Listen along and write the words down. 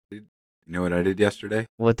You know what I did yesterday?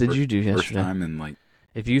 What did you do yesterday? First time in like.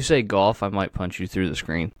 If you say golf, I might punch you through the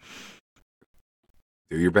screen.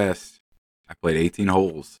 Do your best. I played 18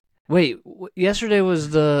 holes. Wait, yesterday was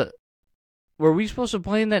the... Were we supposed to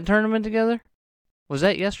play in that tournament together? Was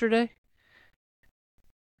that yesterday?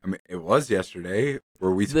 I mean, it was yesterday.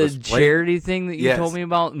 Were we supposed The to play? charity thing that you Yes. told me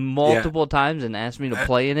about multiple times and asked me to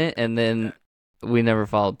play in it, and then we never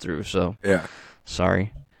followed through, so... Yeah.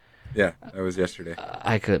 Sorry. Yeah, that was yesterday.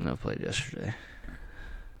 I couldn't have played yesterday.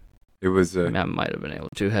 It was... I mean, I might have been able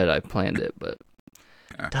to had I planned it, but...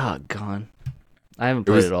 Yeah. Doggone. I haven't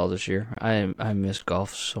played it all this year. I miss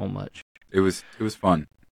golf so much. It was fun.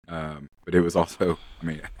 But it was also... I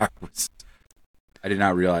mean, I did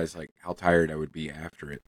not realize like how tired I would be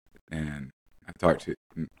after it. And I talked to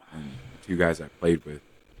and two guys I played with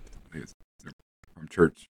they're from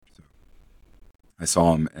church. So I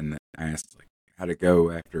saw them and I asked like how'd it go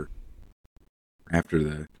after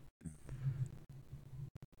the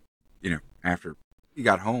after you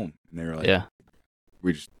got home, and they were like, yeah,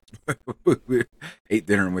 we just we ate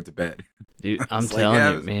dinner and went to bed. Dude, I'm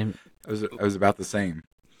telling you, man. I was about the same.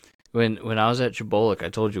 When I was at Chibolic, I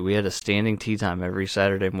told you we had a standing tea time every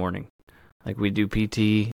Saturday morning. Like we do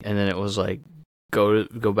PT, and then it was like go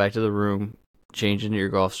back to the room, change into your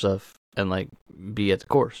golf stuff, and like be at the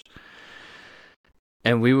course.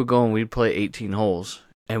 And we would go and we'd play 18 holes.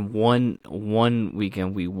 And one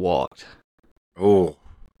weekend we walked. Oh,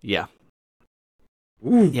 yeah,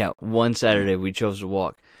 ooh. Yeah. One Saturday we chose to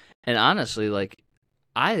walk, and honestly, like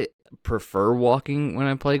I prefer walking when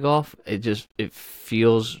I play golf. It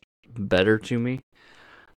feels better to me.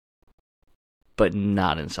 But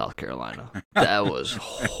not in South Carolina. That was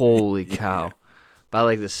holy cow. Yeah. By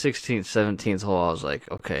like the 16th, 17th hole, I was like,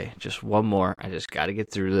 okay, just one more. I just got to get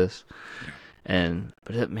through this.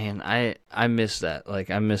 But man, I miss that. Like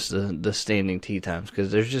I miss the standing tee times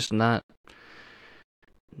because there's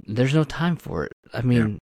no time for it. I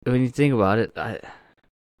mean, when you think about it,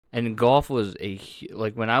 and golf was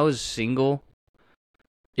like when I was single.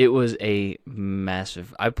 It was a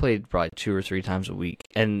massive... I played probably 2 or 3 times a week.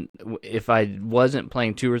 And if I wasn't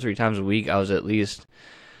playing 2 or 3 times a week, I was at least...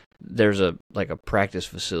 There's a practice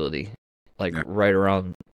facility right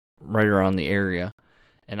around the area.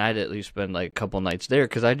 And I'd at least spend like a couple nights there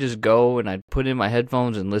because I'd just go and I'd put in my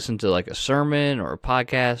headphones and listen to like a sermon or a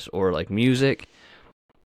podcast or like music.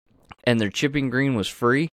 And their chipping green was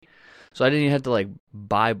free. So I didn't even have to like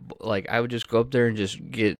buy... Like I would just go up there and just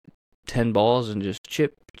get 10 balls and just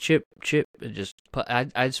chip, and just put.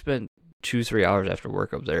 I'd spend 2-3 hours after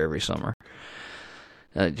work up there every summer.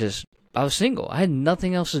 I was single. I had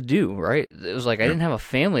nothing else to do, right? It was like I didn't have a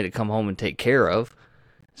family to come home and take care of.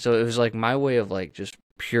 So it was like my way of like just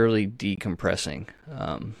purely decompressing.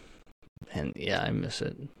 And yeah, I miss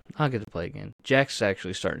it. I'll get to play again. Jack's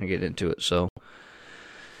actually starting to get into it, so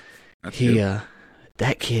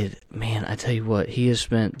that kid, man, I tell you what, he has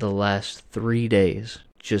spent the last 3 days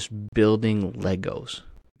just building Legos.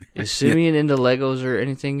 Is Simeon into Legos or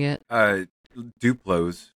anything yet?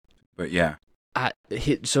 Duplos, but yeah.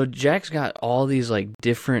 So Jack's got all these like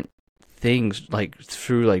different things like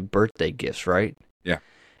through like birthday gifts, right? Yeah.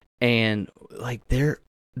 And like they're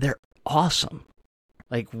awesome.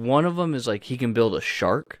 Like one of them is like he can build a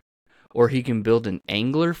shark, or he can build an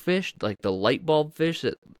angler fish, like the light bulb fish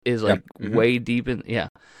that is like way deep in. Yeah.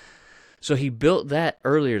 So he built that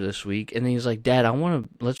earlier this week, and then he's like, Dad,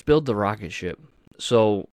 let's build the rocket ship.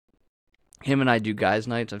 So him and I do guys'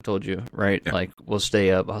 nights, I've told you, right? Yeah. Like, we'll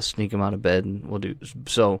stay up, I'll sneak him out of bed, and we'll do this.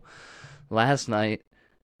 So last night,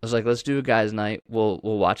 I was like, let's do a guys' night. We'll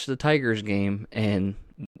watch the Tigers game, and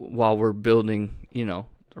while we're building, the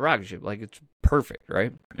rocket ship, like, it's perfect,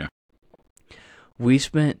 right? Yeah. We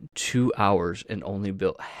spent 2 hours and only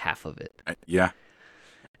built half of it. Yeah.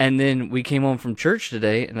 And then we came home from church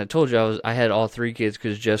today, and I told you I had all 3 kids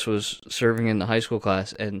because Jess was serving in the high school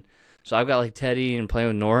class, and so I've got like Teddy and playing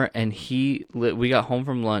with Nora, and we got home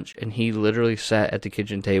from lunch, and he literally sat at the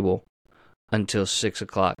kitchen table until 6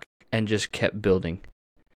 o'clock and just kept building.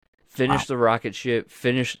 Finished the rocket ship.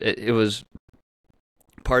 It was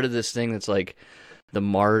part of this thing that's like the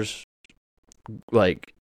Mars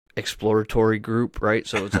like exploratory group, right?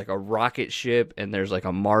 So it's like a rocket ship, and there's like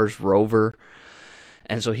a Mars rover.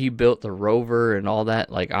 And so he built the rover and all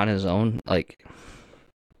that, like, on his own, like,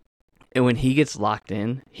 and when he gets locked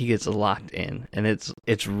in, and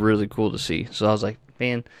it's really cool to see. So I was like,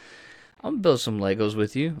 man, I'm gonna build some Legos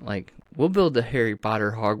with you. Like, we'll build the Harry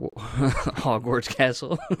Potter Hogwarts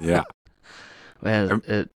castle. Yeah. Man,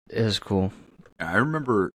 it is cool. I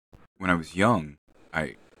remember when I was young,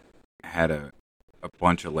 I had a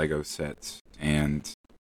bunch of Lego sets, and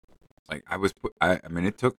like I mean,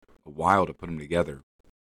 it took a while to put them together.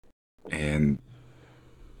 And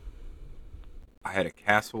I had a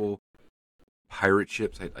castle, pirate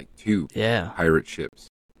ships. I had like 2 pirate ships.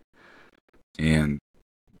 And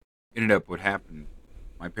ended up what happened,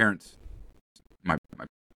 my parents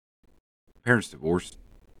divorced.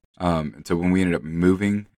 And so when we ended up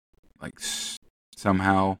moving, like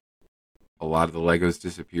somehow a lot of the Legos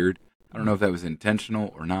disappeared. I don't know if that was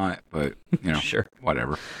intentional or not, but sure,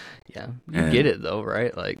 whatever. Yeah, you get it though,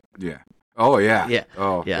 right? Like, yeah. Oh yeah. Yeah.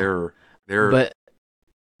 Oh yeah.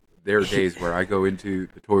 There are days where I go into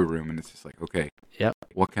the toy room and it's just like, okay, yep.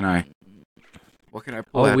 What can I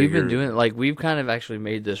pull out we've of been here? doing, like, we've kind of actually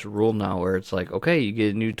made this rule now where it's like, okay, you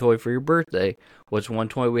get a new toy for your birthday. What's one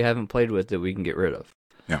toy we haven't played with that we can get rid of?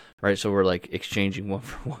 Yeah. Right. So we're like exchanging one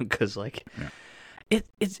for one because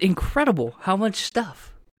it's incredible how much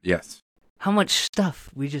stuff. Yes. How much stuff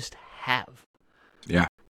we just have. Yeah.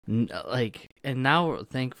 And now we're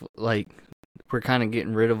thankful, like, we're kind of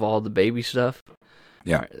getting rid of all the baby stuff.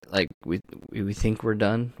 Yeah. Like, we think we're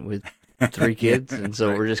done with 3 kids, and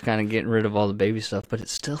so we're just kind of getting rid of all the baby stuff. But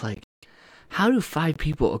it's still like, how do 5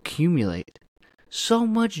 people accumulate so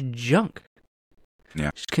much junk? Yeah.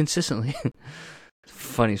 Just consistently.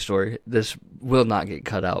 Funny story. This will not get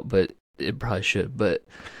cut out, but it probably should. But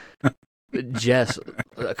Jess,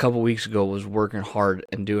 a couple weeks ago, was working hard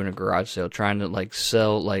and doing a garage sale, trying to like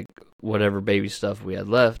sell like whatever baby stuff we had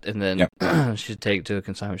left, and then she'd take it to a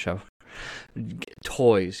consignment shop.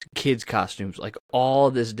 Toys, kids' costumes, like all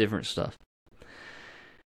this different stuff.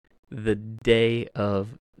 The day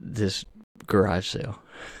of this garage sale,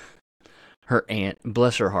 her aunt,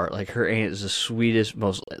 bless her heart, like her aunt is the sweetest,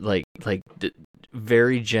 most like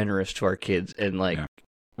very generous to our kids, and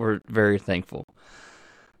we're very thankful.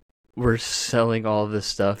 We're selling all this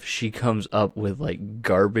stuff. She comes up with like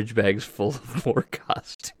garbage bags full of more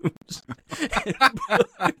costumes. And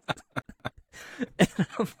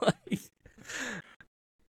I'm like,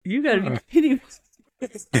 you gotta be kidding me.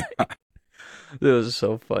 It was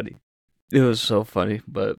so funny.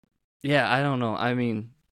 But yeah, I don't know. I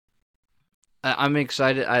mean, I'm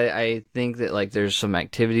excited. I think that like there's some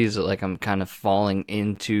activities that like I'm kind of falling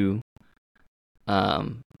into,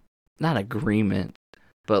 not agreement,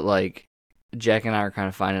 but like Jack and I are kind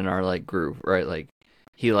of finding our like groove, right? Like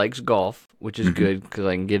he likes golf, which is good because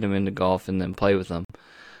I can get him into golf and then play with him.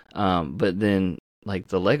 But then like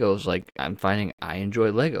the Legos, like I'm finding I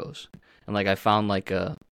enjoy Legos, and like I found like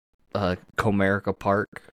a Comerica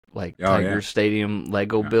Park, like Tiger Stadium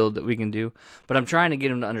Lego build that we can do. But I'm trying to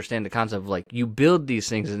get him to understand the concept of like you build these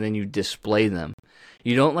things and then you display them.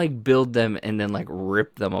 You don't like build them and then like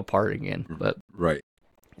rip them apart again. But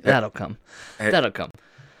that'll come. That'll come.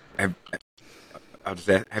 I'll just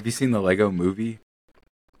ask, have you seen the Lego movie?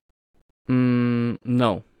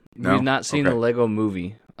 No. We've not seen the Lego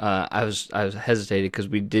movie. I was hesitated because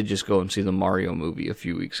we did just go and see the Mario movie a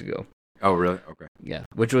few weeks ago. Oh, really? Okay. Yeah,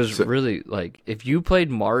 which was really like if you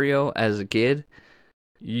played Mario as a kid,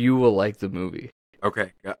 you will like the movie.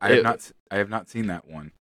 Okay, I have not seen that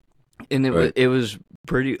one. And it was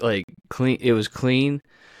pretty like clean. It was clean.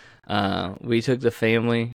 We took the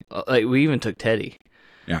family. Like we even took Teddy.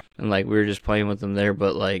 Yeah. And like we were just playing with them there,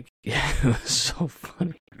 but like it was so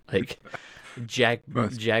funny. Like Jack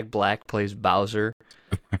Black plays Bowser.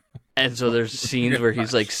 And so there's scenes where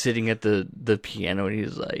he's like sitting at the piano and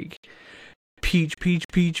he's like Peach, Peach,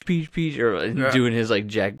 Peach, Peach, Peach, or doing his like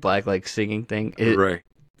Jack Black like singing thing.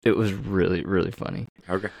 It was really, really funny.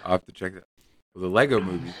 Okay, I'll have to check that. Well, the Lego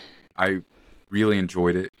movie, I really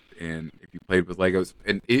enjoyed it, and if you played with Legos,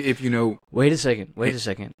 and if you know, wait a second.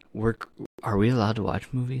 Are we allowed to watch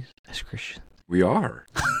movies as Christians? We are.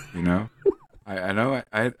 You know, I know.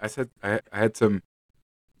 I said I had some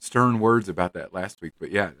stern words about that last week,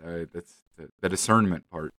 but yeah, that's the discernment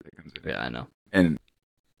part that comes in. Yeah, I know. And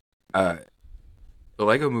the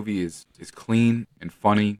Lego movie is clean and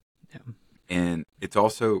funny, and it's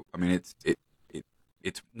also, I mean,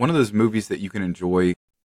 it's one of those movies that you can enjoy.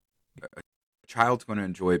 A child's going to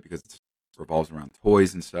enjoy it because it revolves around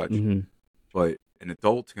toys and such, but an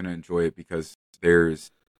adult's going to enjoy it because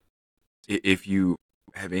if you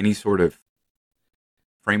have any sort of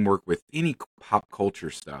framework with any pop culture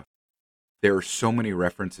stuff, there are so many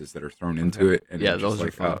references that are thrown into it, and those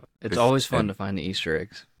are fun. It's always fun to find the Easter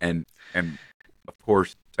eggs, and of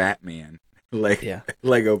course Batman, Lego.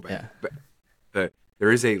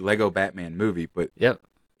 There is a Lego Batman movie, but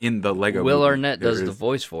in the Lego Will movie, Arnett does the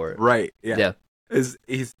voice for it, right? Yeah.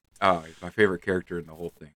 He's my favorite character in the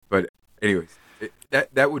whole thing. But anyways,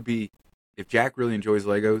 that would be, if Jack really enjoys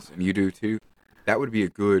Legos and you do too, that would be a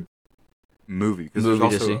good movie because there's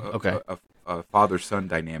also a father-son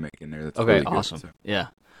dynamic in there. That's really awesome. Good, so. Yeah,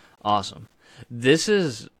 Awesome. This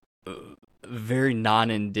is very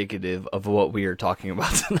non-indicative of what we are talking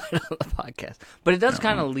about tonight on the podcast. But it does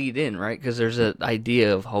kind of lead in, right? Because there's an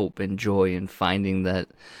idea of hope and joy and finding that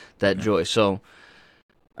joy. So,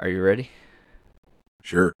 are you ready?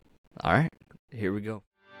 Sure. All right. Here we go.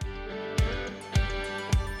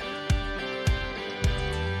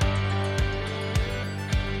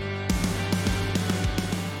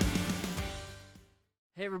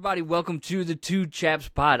 Hey everybody, welcome to the Two Chaps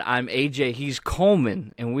Pod. I'm AJ, he's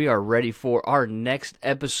Coleman, and we are ready for our next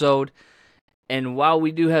episode. And while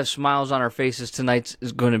we do have smiles on our faces, tonight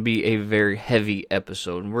is going to be a very heavy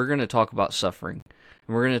episode. And we're going to talk about suffering.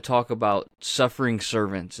 And we're going to talk about suffering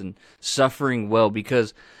servants and suffering well,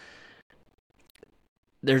 because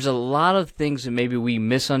there's a lot of things that maybe we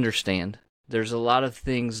misunderstand. There's a lot of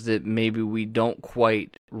things that maybe we don't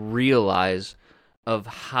quite realize of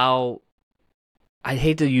how, I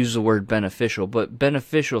hate to use the word beneficial, but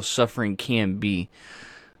beneficial suffering can be.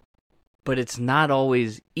 But it's not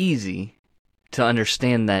always easy to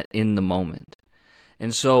understand that in the moment.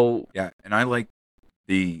 And so... Yeah, and I like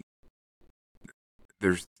there's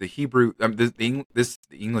the Hebrew, the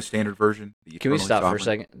English Standard Version. Can we stop for a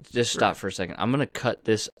second? Just stop for a second. I'm going to cut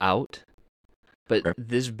this out, but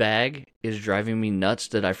this bag is driving me nuts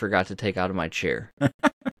that I forgot to take out of my chair. Okay.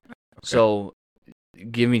 So...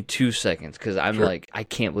 give me 2 seconds, because I'm like, I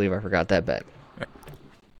can't believe I forgot that bag.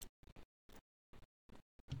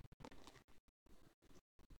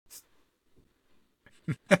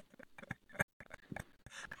 It's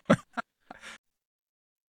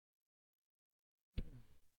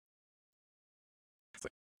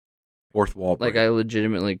like fourth wall break. Like, I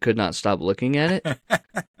legitimately could not stop looking at it,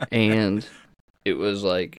 and it was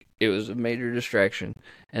a major distraction,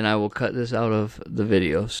 and I will cut this out of the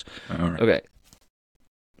videos. All right. Okay.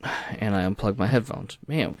 And I unplugged my headphones.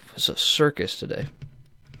 Man, it's a circus today.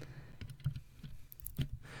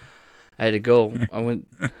 I had to go. I went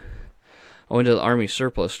to the Army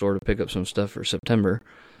surplus store to pick up some stuff for September.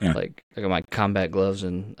 Yeah. Like, I got my combat gloves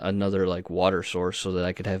and another water source so that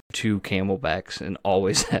I could have 2 Camelbacks and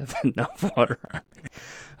always have enough water.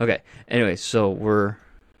 Okay. Anyway, so we're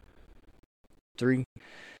 3,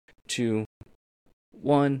 2,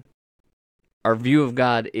 1. Our view of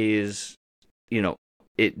God is,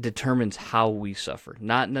 it determines how we suffer,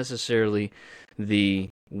 not necessarily the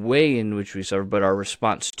way in which we suffer, but our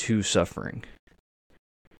response to suffering.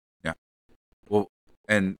 Yeah. Well,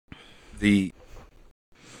 and the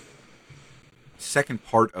second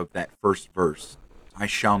part of that first verse, I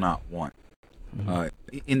shall not want.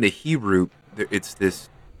 Mm-hmm. In the Hebrew, it's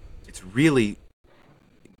really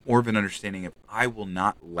more of an understanding of I will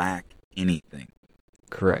not lack anything.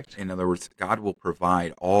 Correct. In other words, God will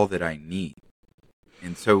provide all that I need.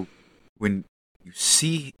 And so when you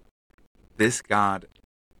see this God,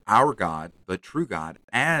 our God, the true God,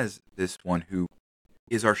 as this one who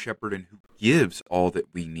is our shepherd and who gives all that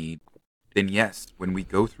we need, then yes, when we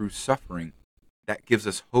go through suffering, that gives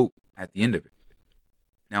us hope at the end of it.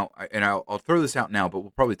 Now, I'll throw this out now, but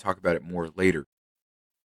we'll probably talk about it more later.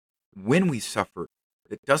 When we suffer,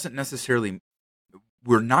 we're not necessarily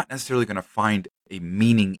going to find a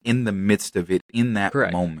meaning in the midst of it in that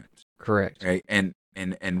moment. Correct. Right? And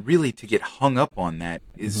really to get hung up on that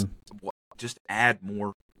is just add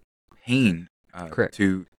more pain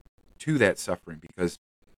to that suffering, because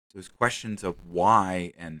those questions of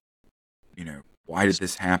why and why did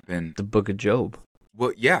this happen? The Book of Job.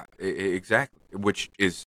 Well, yeah, exactly. Which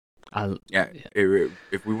is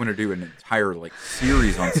if we want to do an entire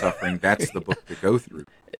series on suffering, that's the book to go through.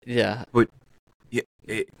 Yeah. But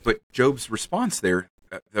Job's response there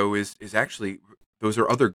though is actually, those are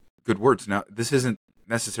other good words. Now, this isn't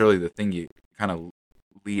necessarily the thing you kind of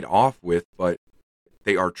lead off with, but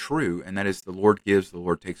they are true, and that is the Lord gives, the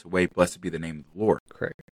Lord takes away, blessed be the name of the Lord.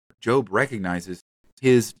 Correct. Job recognizes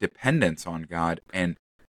his dependence on God and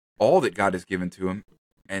all that God has given to him,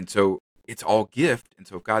 and so it's all gift, and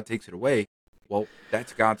so if God takes it away, well,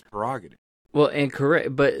 that's God's prerogative. Well, and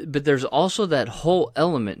correct, but there's also that whole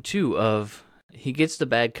element, too, of he gets the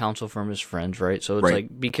bad counsel from his friends, right? So it's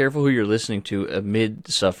be careful who you're listening to amid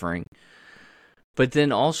suffering. But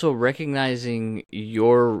then also recognizing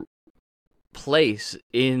your place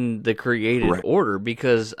in the created order,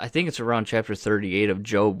 because I think it's around chapter 38 of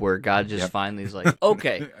Job where God just finally is like,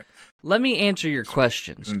 okay, let me answer your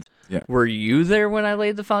questions. Yeah. Were you there when I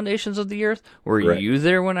laid the foundations of the earth? Were you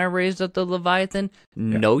there when I raised up the Leviathan?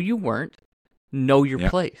 Yeah. No, you weren't. Know your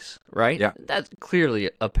place, right? Yeah. That's clearly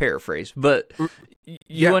a paraphrase, but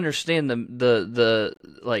you understand the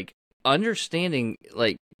understanding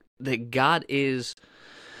that God is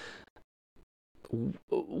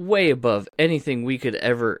way above anything we could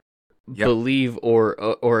ever Yep. believe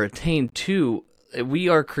or attain to. We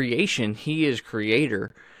are creation. He is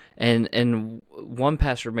creator. And one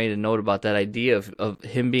pastor made a note about that idea of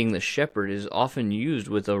him being the shepherd is often used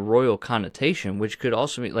with a royal connotation, which could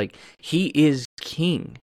also mean like he is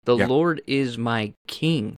king. The Yeah. Lord is my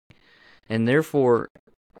king, and therefore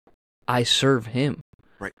I serve him.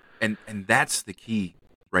 Right. And that's the key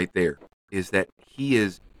right there, is that he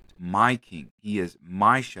is my king. He is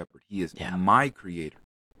my shepherd. He is my creator.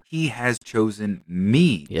 He has chosen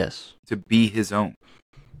me to be his own.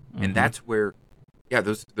 And that's where,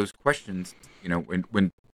 those questions,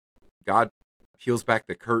 when God peels back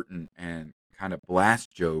the curtain and kind of blasts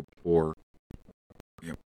Job for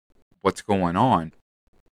what's going on,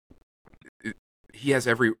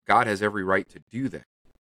 God has every right to do that.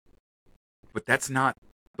 But that's not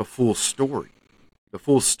the full story. The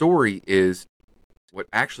full story is what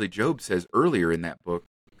actually Job says earlier in that book.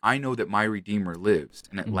 I know that my Redeemer lives,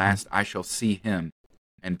 and at last I shall see him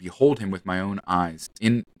and behold him with my own eyes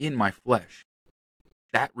in my flesh.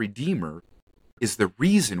 That Redeemer is the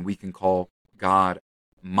reason we can call God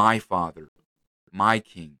my Father, my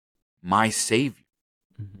King, my Savior.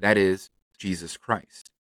 That is Jesus Christ.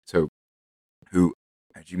 So, who,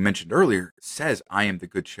 as you mentioned earlier, says, I am the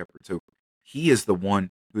good shepherd. So he is the one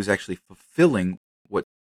who is actually fulfilling what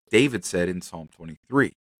David said in Psalm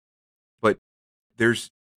 23. But there's,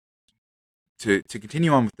 to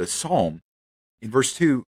continue on with the psalm, in verse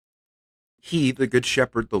 2, he, the good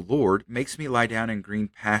shepherd, the Lord, makes me lie down in green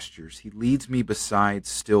pastures. He leads me beside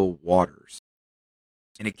still waters.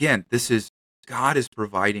 And again, this is, God is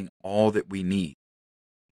providing all that we need.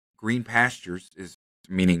 Green pastures is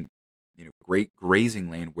meaning, great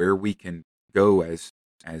grazing land where we can go as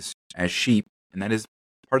sheep. And that is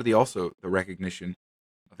part of the recognition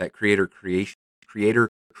of that creator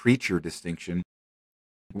creature distinction.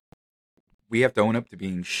 We have to own up to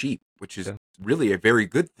being sheep, which is really a very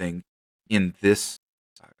good thing in this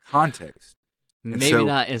context. Maybe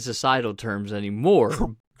not in societal terms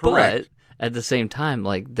anymore, but at the same time,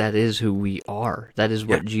 like, that is who we are. That is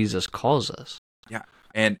what Jesus calls us. Yeah,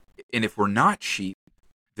 and if we're not sheep,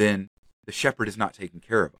 then the shepherd is not taking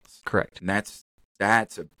care of us. Correct. And that's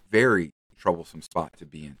a very troublesome spot to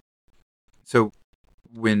be in. So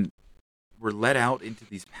when we're let out into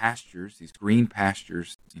these pastures, these green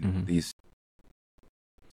pastures, these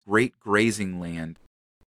great grazing land,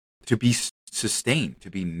 to be sustained, to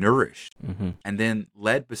be nourished, and then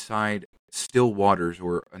led beside still waters,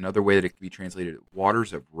 or another way that it could be translated,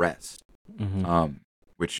 waters of rest,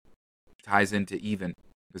 which ties into even,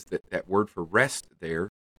 because that word for rest there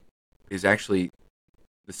is actually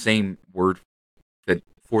the same word that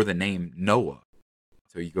for the name Noah.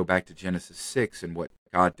 So you go back to Genesis 6 and what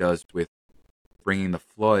God does with bringing the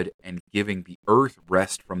flood and giving the earth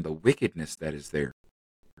rest from the wickedness that is there.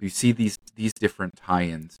 You see these different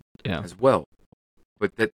tie-ins as well.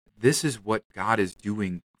 But that this is what God is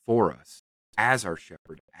doing for us as our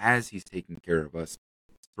shepherd, as he's taking care of us,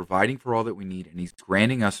 providing for all that we need, and he's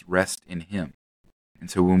granting us rest in him. And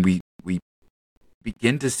so when we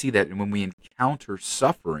begin to see that, and when we encounter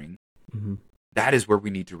suffering, that is where we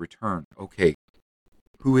need to return. Okay,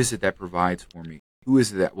 who is it that provides for me? Who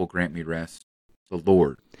is it that will grant me rest? The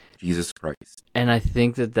Lord, Jesus Christ. And I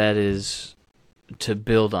think that is, to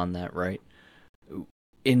build on that, right?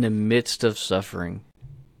 In the midst of suffering,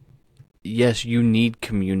 yes, you need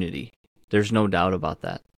community. There's no doubt about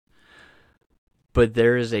that. But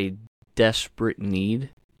there is a desperate need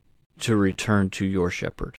to return to your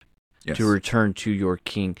shepherd, to return to your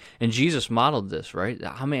king. And Jesus modeled this, right?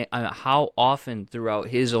 How often throughout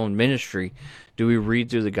his own ministry do we read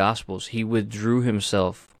through the Gospels, he withdrew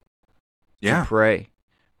himself to pray,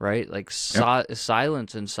 right? Like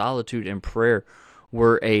silence and solitude and prayer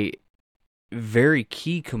were a very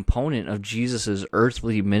key component of Jesus's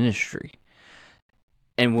earthly ministry.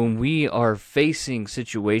 And when we are facing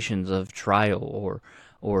situations of trial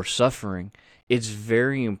or suffering, it's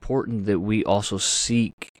very important that we also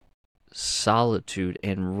seek solitude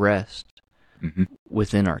and rest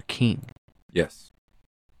within our King. Yes.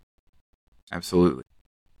 Absolutely.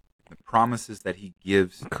 The promises that he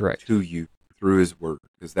gives to you through his word,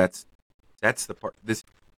 because that's the part. That's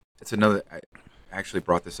another. I actually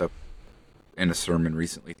brought this up in a sermon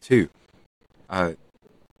recently too.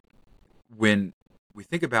 When we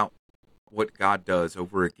think about what God does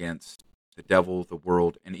over against the devil, the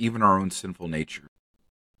world, and even our own sinful nature,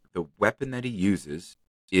 the weapon that he uses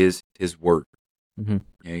is his word.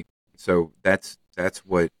 Okay, so that's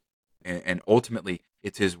what, and ultimately,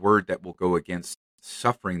 it's his word that will go against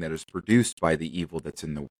suffering that is produced by the evil that's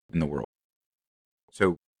in the world.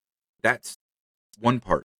 So that's one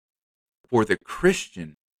part. For the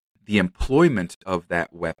Christian, the employment of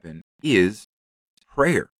that weapon is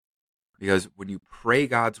prayer. Because when you pray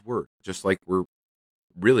God's word, just like we're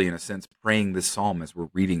really, in a sense, praying this psalm as we're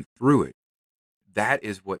reading through it, that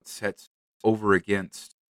is what sets over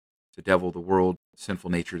against the devil, the world, sinful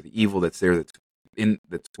nature, the evil that's there,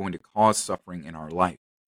 that's going to cause suffering in our life.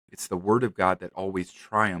 It's the word of God that always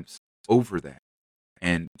triumphs over that.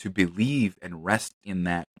 And to believe and rest in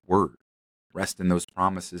that word, rest in those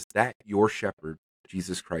promises that your shepherd,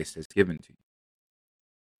 Jesus Christ, has given to you.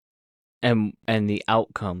 And the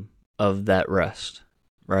outcome of that rest,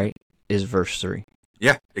 right, is verse 3.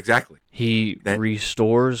 Yeah, exactly. He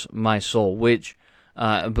restores my soul, which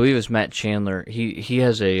I believe is Matt Chandler. He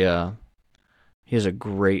has a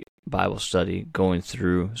great Bible study going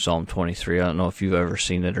through Psalm 23. I don't know if you've ever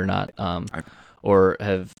seen it or not, or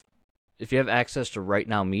if you have access to Right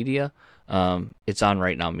Now Media, it's on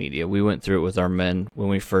Right Now Media. We went through it with our men when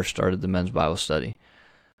we first started the men's Bible study.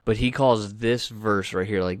 But he calls this verse right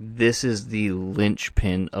here, like, this is the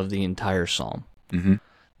linchpin of the entire psalm. Mm-hmm.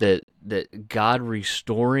 That God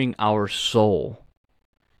restoring our soul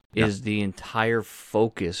is the entire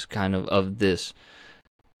focus kind of this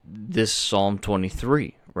Psalm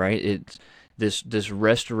 23, right? It's this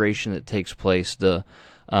restoration that takes place, the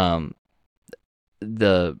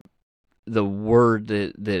word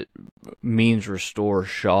that means restore,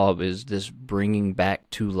 shab, is this bringing back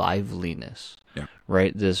to liveliness,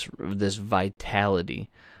 right? This vitality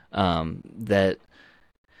that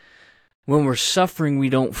when we're suffering we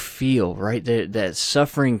don't feel, right? That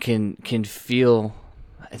suffering can feel.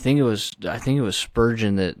 I think it was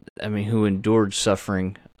Spurgeon who endured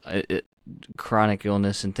suffering, chronic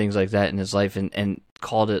illness and things like that in his life, and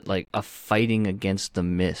called it like a fighting against the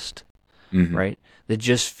mist. Mm-hmm. Right? That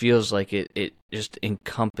just feels like it just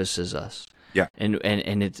encompasses us. Yeah. And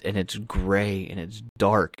it's gray and it's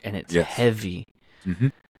dark and it's heavy. Mm-hmm.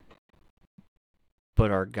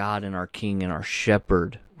 But our God and our King and our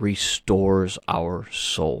Shepherd restores our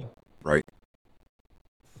soul. Right.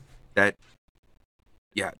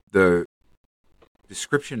 The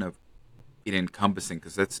description of it encompassing,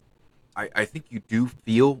 because I think you do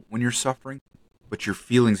feel when you're suffering, but your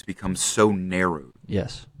feelings become so narrowed.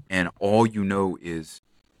 Yes. And all you know is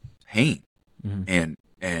pain, mm-hmm.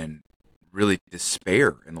 and really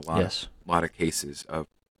despair in a lot of cases of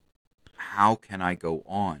how can I go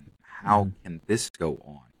on? How can this go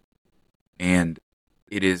on? And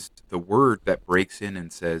it is the word that breaks in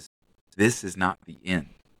and says, this is not the end.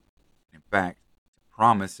 In fact, the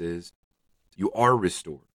promise is you are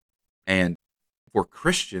restored. And for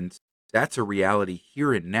Christians, that's a reality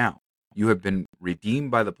here and now. You have been redeemed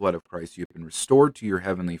by the blood of Christ. You have been restored to your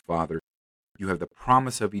heavenly Father. You have the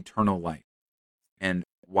promise of eternal life. And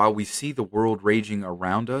while we see the world raging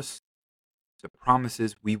around us, the promise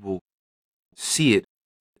is we will see it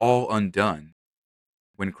all undone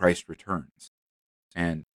when Christ returns.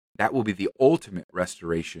 And that will be the ultimate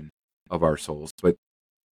restoration of our souls. But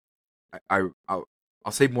I'll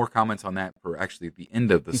save more comments on that for actually the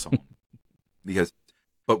end of the psalm.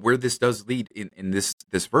 But where this does lead in this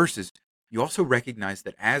verse is you also recognize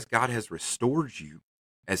that as God has restored you,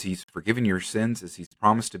 as he's forgiven your sins, as he's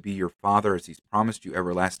promised to be your Father, as he's promised you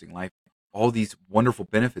everlasting life, all these wonderful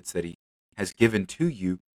benefits that he has given to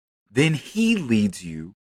you, then he leads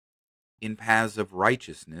you in paths of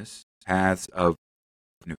righteousness, paths of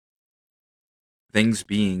things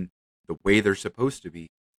being the way they're supposed to be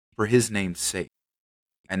for his name's sake.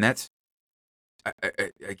 And that's,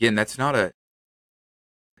 again, that's not a,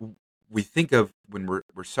 we think of when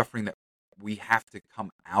we're suffering that we have to come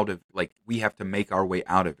out of, like we have to make our way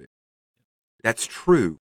out of it. That's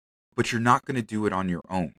true, but you're not going to do it on your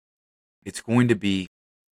own. It's going to be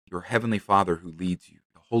your heavenly Father who leads you,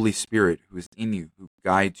 the Holy Spirit who is in you, who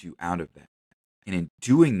guides you out of that. And in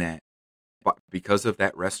doing that, because of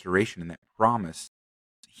that restoration and that promise,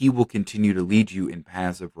 he will continue to lead you in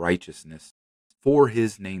paths of righteousness for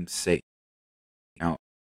his name's sake. Now,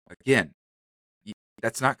 again,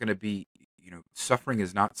 that's not going to be, suffering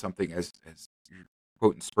is not something, as you're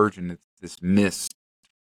quoting Spurgeon, it's this mist.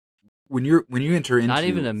 When you enter into, not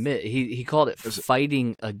even a mist, he called it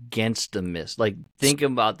fighting against the mist. Like, think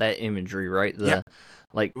about that imagery, right?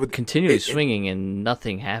 Continually swinging and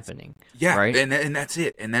nothing happening. Yeah, right? And that's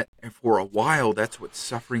it. And for a while, that's what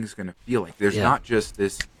suffering is going to feel like. There's not just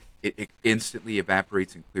this, it instantly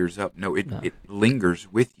evaporates and clears up. No, it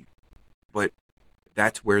lingers with you. But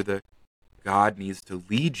that's where God needs to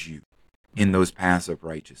lead you in those paths of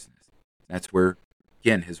righteousness. That's where,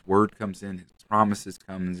 again, his word comes in, his promises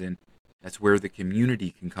comes in. That's where the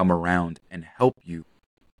community can come around and help you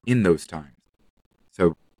in those times.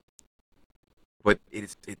 So, but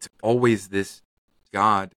it's always this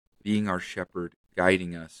God being our shepherd,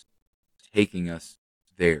 guiding us, taking us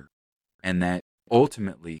there. And that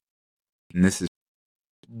ultimately, and this is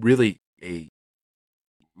really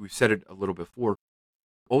we've said it a little before,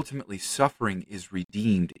 ultimately suffering is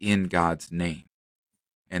redeemed in God's name.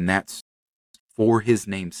 And that's for his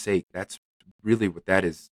name's sake. That's really what that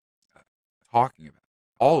is talking about.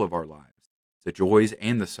 All of our lives, the joys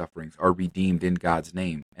and the sufferings are redeemed in God's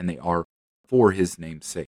name, and they are for his name's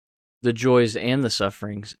sake. The joys and the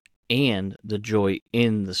sufferings and the joy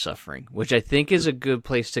in the suffering, which I think is a good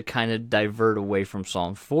place to kind of divert away from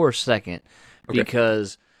Psalm for a second,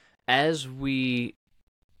 because as we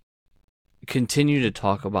continue to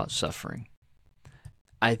talk about suffering,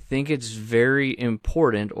 I think it's very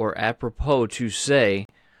important or apropos to say,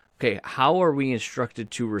 okay, how are we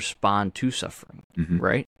instructed to respond to suffering,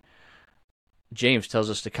 right? James tells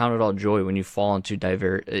us to count it all joy when you fall into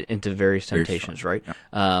various temptations, right?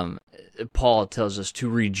 Yeah. Paul tells us to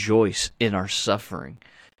rejoice in our suffering.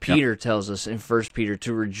 Peter tells us in 1 Peter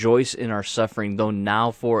to rejoice in our suffering, though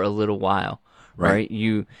now for a little while, right?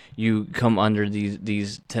 You come under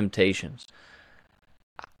these temptations.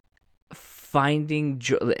 Finding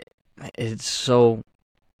joy, it's so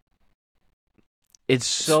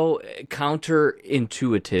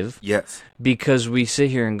counterintuitive. Yes. Because we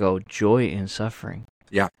sit here and go, joy in suffering.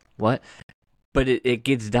 Yeah. What? But it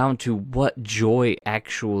gets down to what joy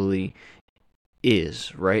actually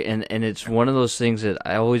is, right? And it's one of those things that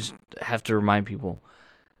I always have to remind people,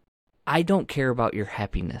 I don't care about your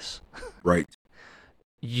happiness. Right.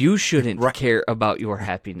 You shouldn't care about your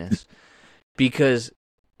happiness, because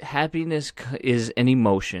happiness is an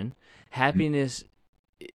emotion. Happiness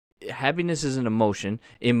is an emotion.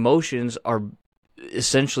 Emotions are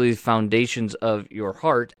essentially foundations of your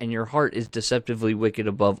heart, and your heart is deceptively wicked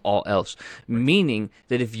above all else. Meaning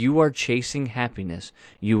that if you are chasing happiness,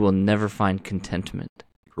 you will never find contentment.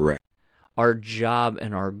 Correct. Our job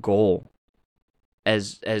and our goal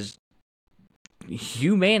as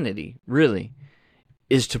humanity, really,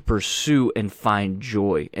 is to pursue and find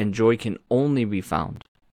joy, and joy can only be found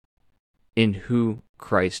in who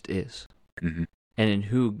Christ is, and in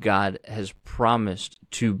who God has promised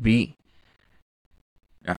to be.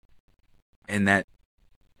 Yeah. And that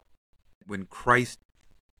when Christ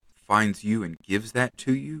finds you and gives that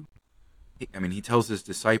to you, he tells his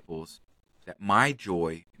disciples that my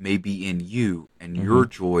joy may be in you and your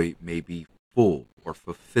joy may be full or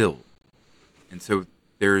fulfilled. And so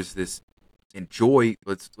there's this, and joy,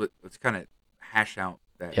 let's kind of hash out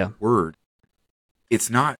that word. It's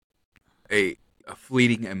not a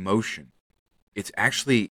fleeting emotion. It's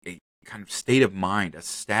actually a kind of state of mind, a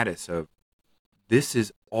status of, this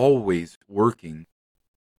is always working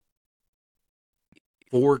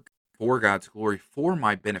for God's glory, for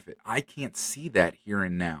my benefit. I can't see that here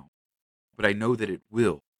and now, but I know that it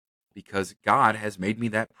will, because God has made me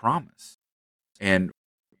that promise. And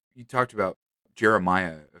you talked about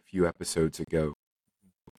Jeremiah a few episodes ago,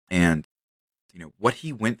 and what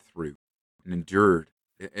he went through and endured,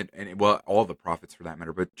 and well, all the prophets for that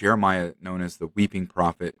matter, but Jeremiah, known as the weeping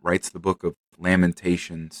prophet, writes the book of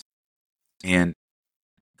Lamentations and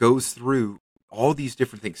goes through all these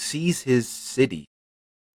different things, sees his city,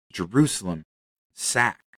 Jerusalem,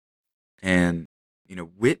 sacked, and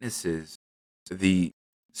witnesses the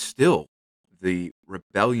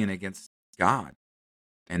rebellion against God,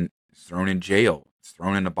 and is thrown in jail, is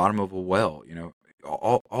thrown in the bottom of a well,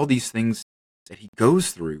 all these things that he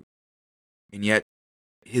goes through, and yet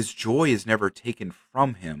his joy is never taken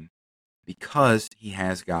from him because he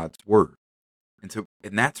has God's word.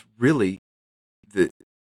 And that's really the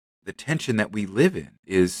tension that we live in,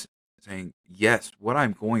 is saying, yes, what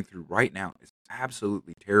I'm going through right now is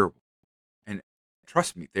absolutely terrible. And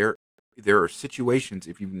trust me, there are situations,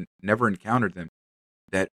 if you've never encountered them,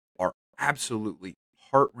 that are absolutely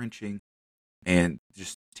heart-wrenching and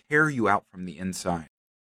just tear you out from the inside.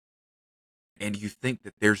 And you think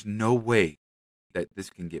that there's no way that this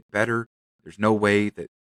can get better. There's no way that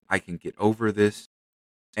I can get over this.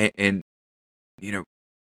 And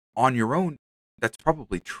on your own, that's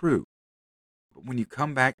probably true. But when you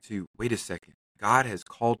come back to, wait a second, God has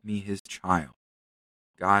called me his child.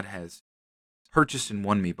 God has purchased and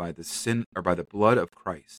won me by the sin, or by the blood of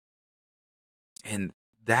Christ. And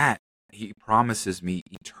that he promises me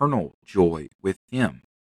eternal joy with him.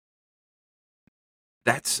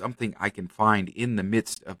 That's something I can find in the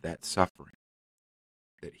midst of that suffering.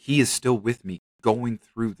 That he is still with me, going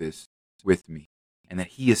through this with me, and that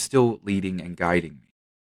he is still leading and guiding me.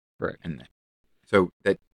 Right. And so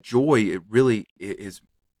that joy, it really is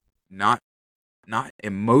not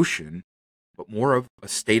emotion, but more of a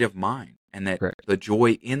state of mind. And that the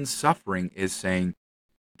joy in suffering is saying,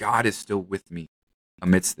 God is still with me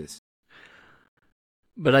amidst this.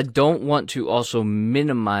 But I don't want to also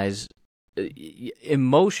minimize.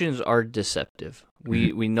 Emotions are deceptive.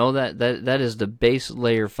 We know that is the base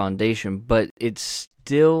layer foundation, but it's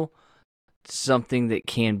still something that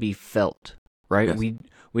can be felt, right? Yes.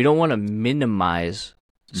 We don't want to minimize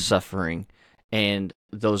suffering and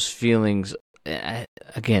those feelings.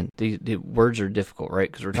 Again, the words are difficult,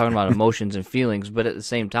 right? Because we're talking about emotions and feelings, but at the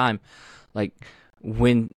same time, like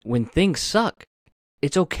when things suck,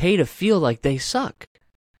 it's okay to feel like they suck.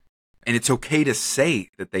 And it's okay to say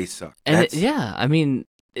that they suck. And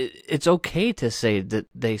it's okay to say that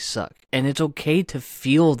they suck. And it's okay to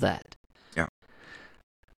feel that. Yeah.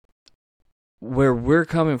 Where we're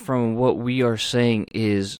coming from, what we are saying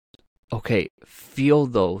is, okay, feel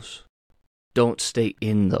those. Don't stay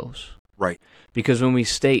in those. Right. Because when we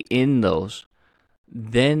stay in those,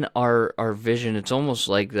 then our vision, it's almost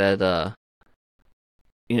like that,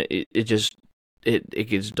 it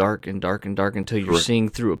gets dark and dark and dark until you're seeing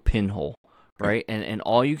through a pinhole, right? And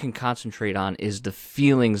all you can concentrate on is the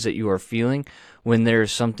feelings that you are feeling when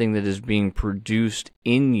there's something that is being produced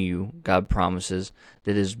in you, God promises,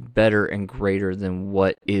 that is better and greater than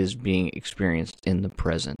what is being experienced in the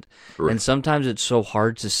present. Correct. And sometimes it's so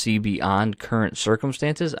hard to see beyond current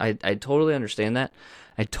circumstances. I totally understand that.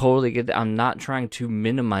 I totally get that. I'm not trying to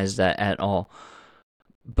minimize that at all.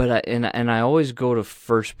 But I always go to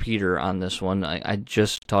 1 Peter on this one. I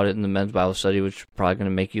just taught it in the men's Bible study, which is probably going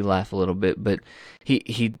to make you laugh a little bit. But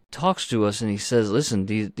he talks to us and he says, listen,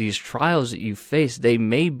 these trials that you face, they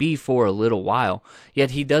may be for a little while.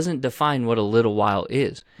 Yet he doesn't define what a little while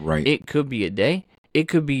is. Right. It could be a day. It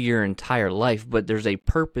could be your entire life. But there's a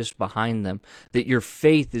purpose behind them, that your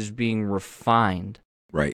faith is being refined.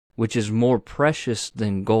 Right. Which is more precious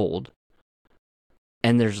than gold.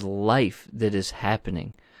 And there's life that is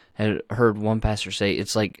happening. I heard one pastor say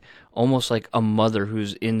it's like almost like a mother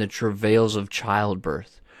who's in the travails of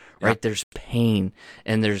childbirth, right? Yeah. There's pain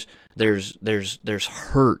and there's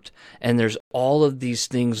hurt and there's all of these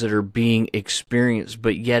things that are being experienced,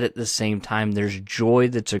 but yet at the same time there's joy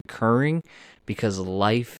that's occurring because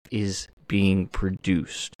life is being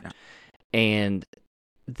produced. Yeah. And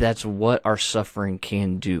that's what our suffering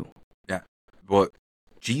can do. Yeah. Well,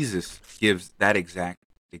 Jesus gives that exact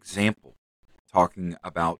example, talking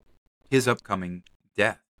about his upcoming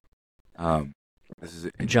death. This is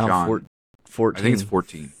in John 14. I think it's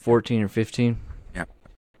 14. 14 or 15. Yeah.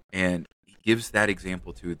 And he gives that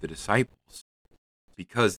example to the disciples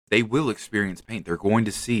because they will experience pain. They're going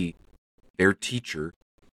to see their teacher,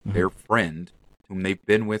 their friend, whom they've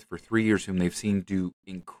been with for 3 years, whom they've seen do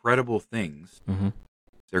incredible things.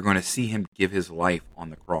 They're going to see him give his life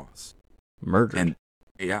on the cross. Murdered.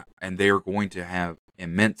 And they are going to have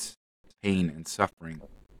immense pain and suffering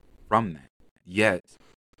from that. Yet,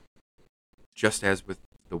 just as with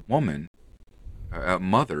the woman, a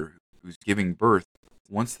mother who's giving birth,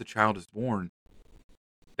 once the child is born,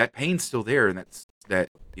 that pain's still there, and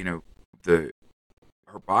her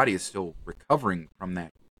body is still recovering from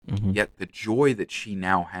that. Yet the joy that she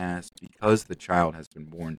now has because the child has been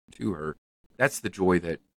born to her, that's the joy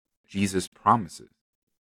that Jesus promises.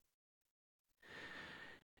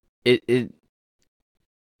 It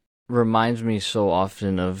reminds me so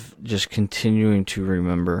often of just continuing to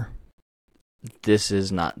remember this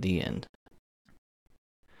is not the end.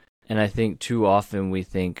 And I think too often we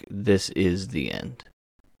think this is the end.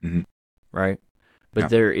 Right? But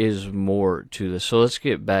there is more to this. So let's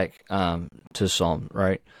get back to Psalm,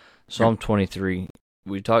 right? Psalm 23.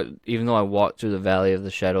 We talked, even though I walked through the valley of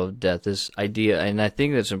the shadow of death, this idea, and I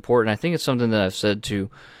think that's important. I think it's something that I've said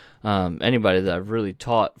to anybody that I've really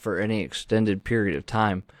taught for any extended period of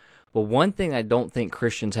time. But one thing I don't think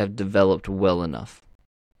Christians have developed well enough,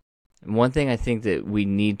 and one thing I think that we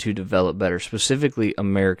need to develop better, specifically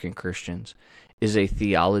American Christians, is a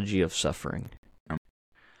theology of suffering.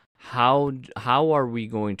 How are we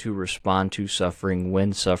going to respond to suffering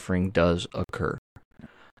when suffering does occur?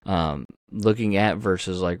 Looking at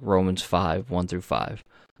verses like Romans 5, 1 through 5,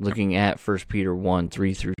 looking at 1 Peter 1,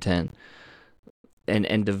 3 through 10,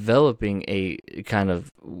 and developing a kind of,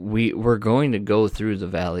 we're going to go through the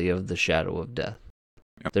valley of the shadow of death.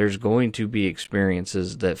 Yep. There's going to be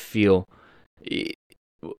experiences that feel,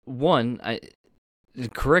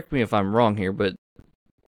 correct me if I'm wrong here, but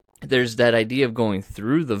there's that idea of going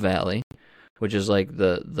through the valley, which is like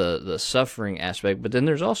the suffering aspect, but then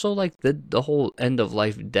there's also like the whole end of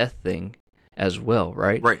life death thing as well,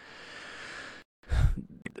 right? Right.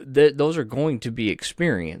 Those are going to be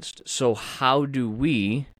experienced. So how do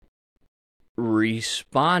we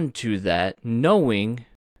respond to that knowing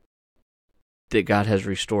that God has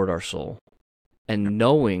restored our soul and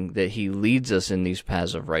knowing that he leads us in these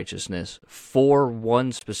paths of righteousness for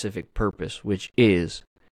one specific purpose, which is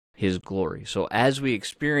his glory. So as we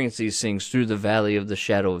experience these things through the valley of the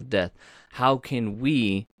shadow of death, how can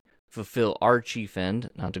we fulfill our chief end,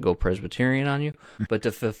 not to go Presbyterian on you, but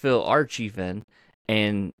to fulfill our chief end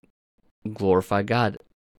and glorify God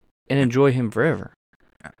and enjoy him forever?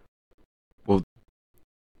 Well,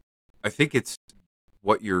 I think it's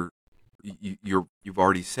what you've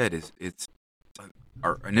already said is it's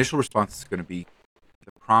our initial response is going to be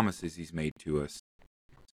the promises he's made to us.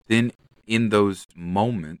 Then in those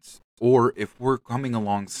moments, or if we're coming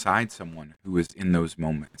alongside someone who is in those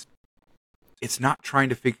moments, it's not trying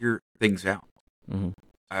to figure things out. Mm-hmm.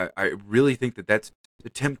 I really think that's the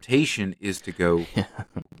temptation is to go,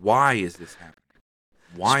 why is this happening?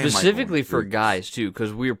 Why specifically for guys too,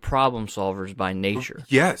 because we're problem solvers by nature.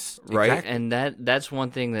 Yes, right. Exactly. And that's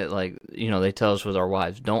one thing that, like, they tell us with our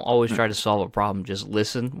wives: don't always try to solve a problem, just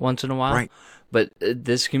listen once in a while. Right. But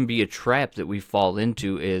this can be a trap that we fall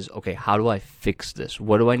into. Is okay. How do I fix this?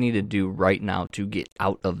 What do I need to do right now to get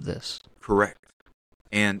out of this? Correct.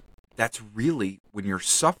 And that's really, when you're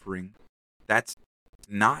suffering, that's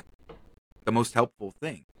not the most helpful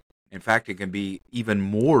thing. In fact, it can be even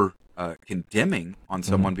more condemning on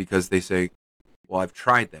someone because they say, well, I've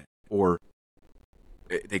tried that. Or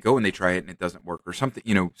they go and they try it and it doesn't work. Or something,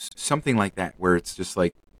 something like that, where it's just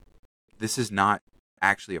like, this is not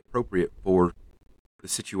actually appropriate for the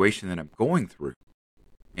situation that I'm going through.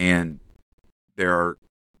 And there are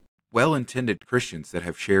well-intended Christians that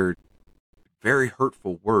have shared very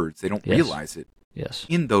hurtful words. They don't realize it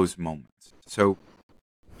in those moments. So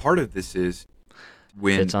part of this is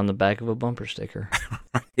when it's on the back of a bumper sticker.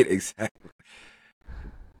 Right, exactly.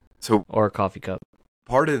 So or a coffee cup.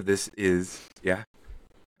 Part of this is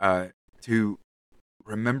to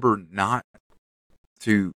remember not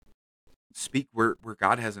to speak where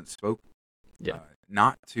God hasn't spoken.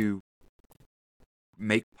 Not to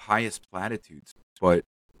make pious platitudes, but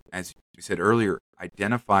as you said earlier,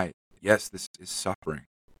 identify, yes, this is suffering.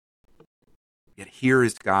 Yet here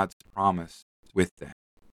is God's promise with that.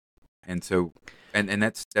 And so, and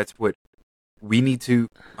that's what we need to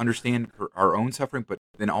understand for our own suffering, but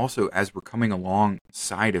then also as we're coming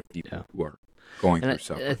alongside of people who are going through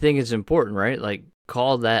suffering. I think it's important, right? Like,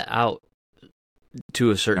 call that out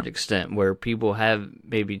to a certain extent, where people have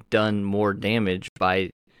maybe done more damage by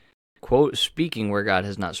speaking where God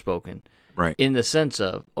has not spoken. Right. In the sense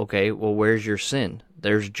of, okay, well, where's your sin?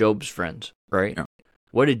 There's Job's friends, right? Yeah.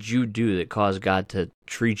 What did you do that caused God to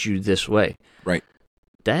treat you this way? Right.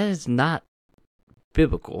 That is not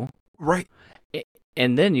biblical. Right.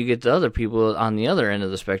 And then you get the other people on the other end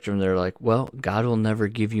of the spectrum. They're like, well, God will never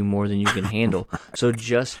give you more than you can handle. So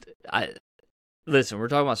listen, we're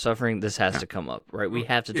talking about suffering. This has to come up, right? We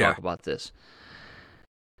have to talk about this.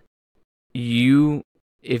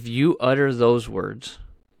 If you utter those words,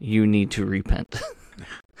 you need to repent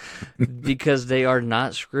because they are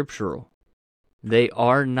not scriptural. They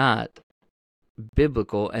are not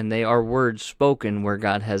biblical, and they are words spoken where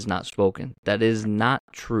God has not spoken. That is not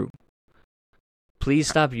true. Please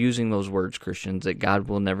stop using those words, Christians, that God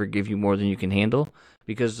will never give you more than you can handle,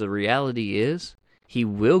 because the reality is he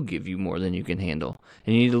will give you more than you can handle.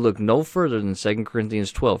 And you need to look no further than 2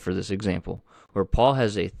 Corinthians 12 for this example, where Paul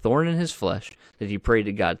has a thorn in his flesh that he prayed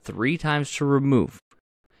to God 3 times to remove.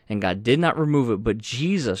 And God did not remove it, but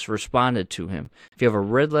Jesus responded to him. If you have a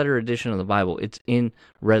red letter edition of the Bible, it's in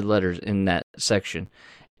red letters in that section.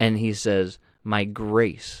 And he says, my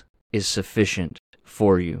grace is sufficient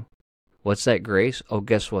for you. What's that grace? Oh,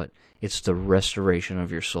 guess what? It's the restoration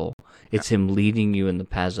of your soul. It's him leading you in the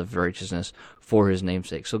paths of righteousness for his name's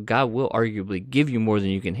sake. So God will arguably give you more than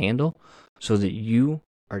you can handle so that you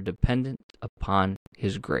are dependent upon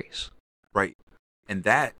his grace. Right. And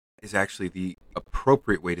that is actually the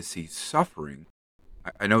appropriate way to see suffering.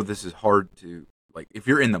 I know this is hard to, like, if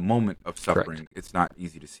you're in the moment of suffering, Correct. It's not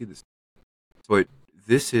easy to see this. But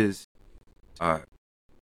this is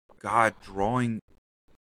God drawing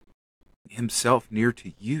himself near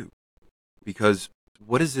to you. Because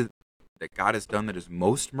what is it that God has done that is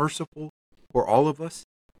most merciful for all of us?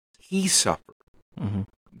 He suffered. Mm-hmm.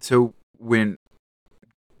 So when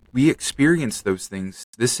we experience those things,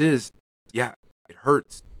 this is, it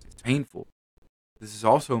hurts. It's painful. This is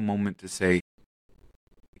also a moment to say,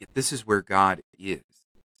 this is where God is.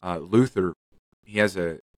 Luther, he has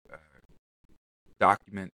a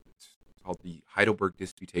document called the Heidelberg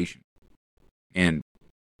Disputation. And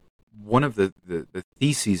one of the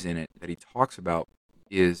theses in it that he talks about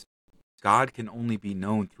is God can only be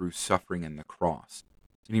known through suffering and the cross.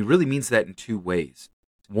 And he really means that in 2 ways.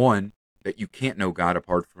 One, that you can't know God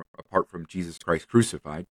apart from Jesus Christ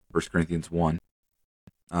crucified, 1 Corinthians 1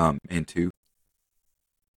 and 2.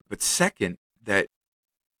 But second, that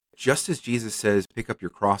just as Jesus says, pick up your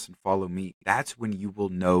cross and follow me, that's when you will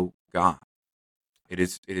know God.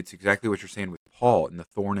 It's exactly what you're saying with Paul and the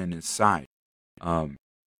thorn in his side. And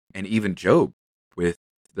even Job with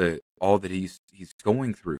all that he's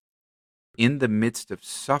going through. In the midst of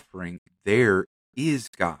suffering, there is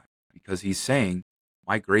God, because he's saying,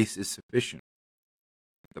 my grace is sufficient.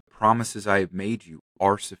 The promises I have made you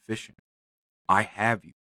are sufficient. I have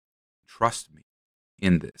you. Trust me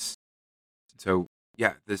in this. So,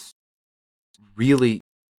 yeah, this really,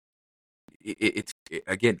 it's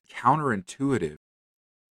again, counterintuitive.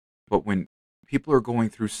 But when people are going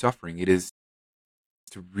through suffering, it is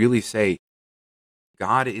to really say,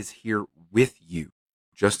 God is here with you.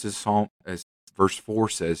 Just as verse 4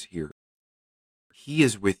 says here, he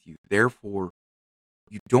is with you. Therefore,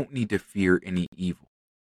 you don't need to fear any evil.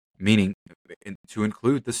 Meaning, to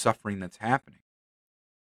include the suffering that's happening.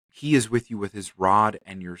 He is with you with his rod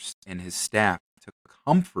and his staff to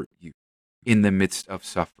comfort you in the midst of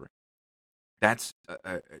suffering. That's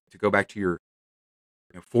to go back to your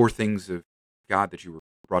 4 things of God that you were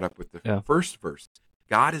brought up with the first verse.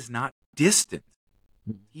 God is not distant.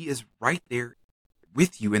 He is right there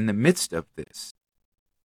with you in the midst of this.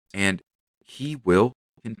 And he will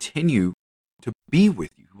continue to be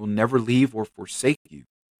with you. He will never leave or forsake you,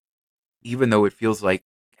 even though it feels like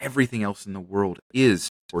everything else in the world is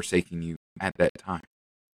forsaking you at that time.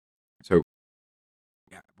 So,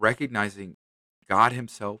 recognizing God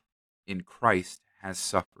himself in Christ has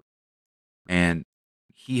suffered, and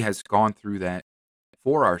he has gone through that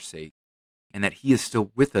for our sake, and that he is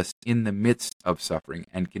still with us in the midst of suffering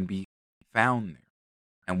and can be found there.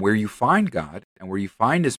 And where you find God and where you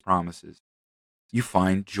find his promises, you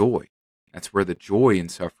find joy. That's where the joy in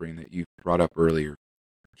suffering that you brought up earlier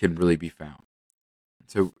can really be found.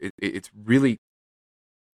 So it's really,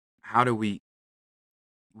 how do we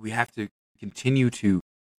have to continue to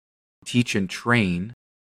teach and train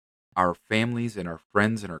our families and our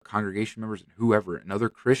friends and our congregation members and whoever and other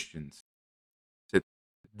Christians that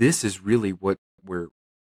this is really where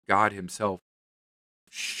God himself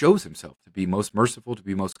shows himself to be most merciful, to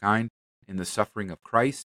be most kind in the suffering of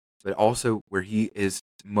Christ, but also where he is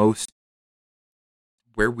most,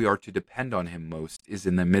 where we are to depend on him most is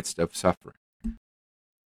in the midst of suffering.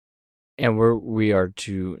 And where we are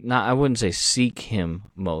to, not, I wouldn't say seek him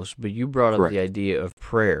most, but you brought up the idea of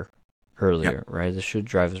prayer earlier, right? This should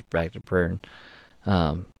drive us back to prayer.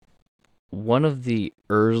 One of the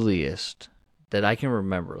earliest that I can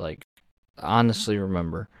remember, like honestly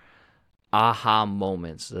remember, aha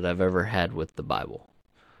moments that I've ever had with the Bible.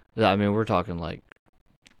 I mean, we're talking like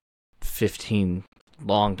 15,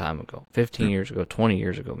 long time ago, 15 years ago, 20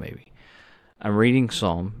 years ago maybe. I'm reading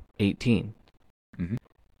Psalm 18.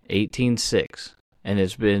 18:6, and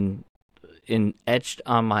it's been etched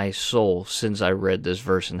on my soul since I read this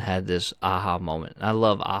verse and had this aha moment. I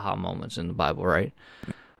love aha moments in the Bible, right?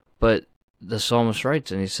 But the psalmist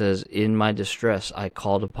writes, and he says, in my distress I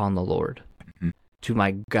called upon the Lord. To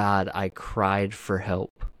my God I cried for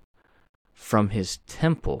help. From his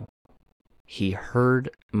temple he heard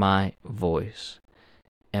my voice,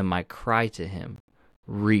 and my cry to him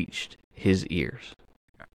reached his ears.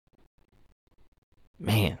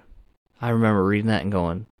 Man, I remember reading that and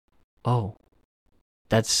going, oh,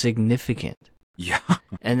 that's significant. Yeah.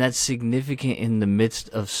 And that's significant in the midst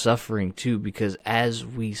of suffering too, because as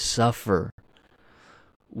we suffer,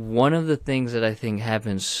 one of the things that I think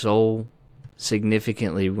happens so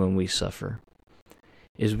significantly when we suffer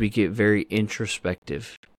is we get very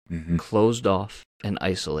introspective, closed off, and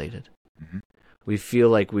isolated. We feel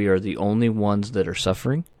like we are the only ones that are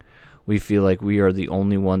suffering. We feel like we are the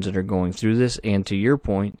only ones that are going through this, and to your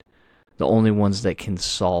point, the only ones that can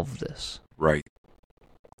solve this. Right.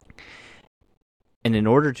 And in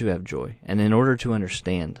order to have joy, and in order to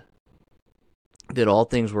understand that all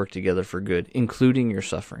things work together for good, including your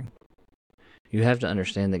suffering, you have to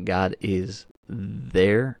understand that God is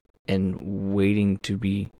there and waiting to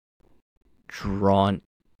be drawn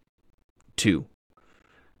to.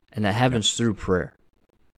 And that happens through prayer.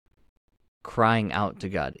 Crying out to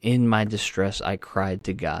God. In my distress, I cried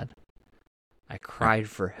to God. I cried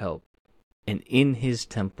for help. And in his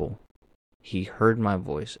temple, he heard my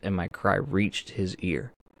voice, and my cry reached his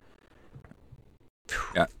ear.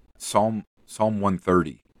 Yeah, Psalm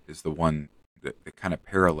 130 is the one that kind of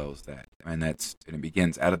parallels that. And it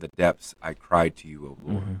begins, out of the depths I cried to you, O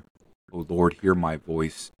Lord. O Lord, hear my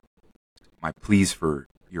voice, my pleas for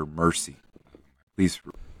your mercy, my pleas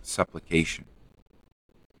for supplication.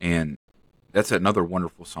 And that's another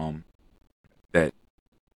wonderful psalm that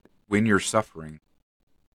when you're suffering,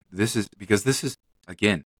 this is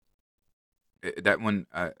again, that one,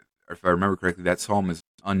 if I remember correctly, that psalm is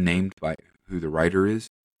unnamed by who the writer is,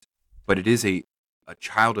 but it is a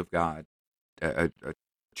child of God, a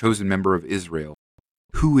chosen member of Israel,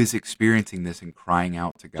 who is experiencing this and crying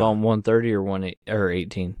out to God. Psalm 130 or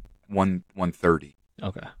 18? 130.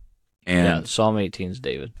 Okay. And yeah, Psalm 18 is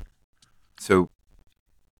David. So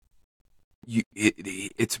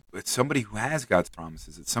it's somebody who has God's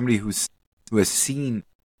promises. It's somebody who has seen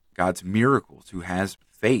God's miracles, who has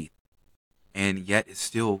faith, and yet is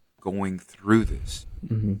still going through this.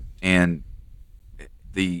 Mm-hmm. And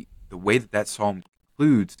the way that psalm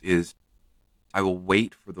concludes is, I will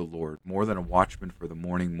wait for the Lord more than a watchman for the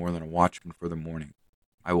morning, more than a watchman for the morning.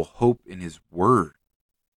 I will hope in his word.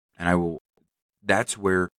 And that's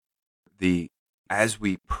where as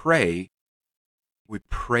we pray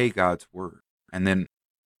God's word. And then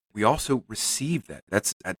we also receive that.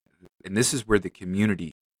 And this is where the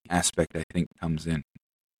community aspect, I think, comes in.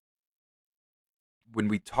 When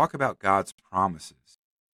we talk about God's promises,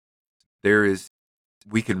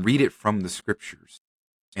 we can read it from the scriptures,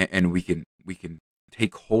 and we can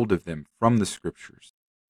take hold of them from the scriptures.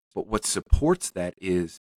 But what supports that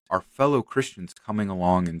is our fellow Christians coming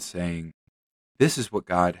along and saying, this is what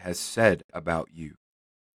God has said about you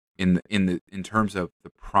in terms of the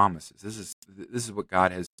promises. This is what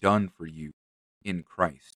God has done for you in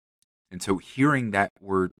Christ. And so hearing that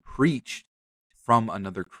word preached from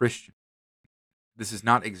another Christian, this is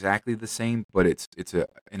not exactly the same, but it's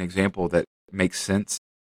an example that makes sense.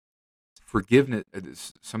 Forgiveness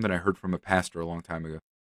is something I heard from a pastor a long time ago.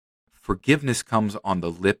 Forgiveness comes on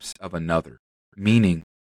the lips of another, meaning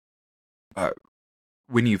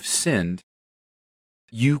when you've sinned,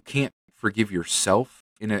 you can't forgive yourself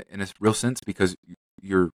in a real sense, because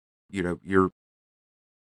it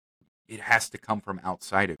has to come from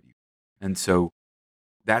outside of you. And so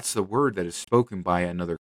that's the word that is spoken by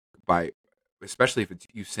another, especially if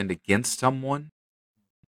you sinned against someone,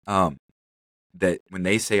 that when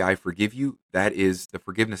they say, I forgive you, that is the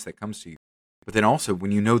forgiveness that comes to you. But then also,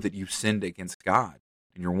 when you know that you sinned against God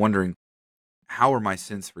and you're wondering, how are my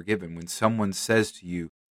sins forgiven? When someone says to you,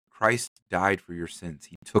 Christ died for your sins,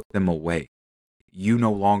 he took them away.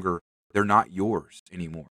 They're not yours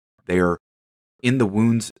anymore. They are in the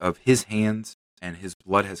wounds of his hands, and his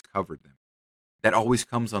blood has covered them. That always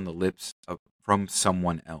comes on the lips from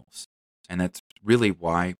someone else. And that's really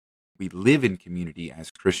why we live in community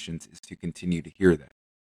as Christians, is to continue to hear that.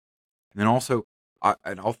 And then also,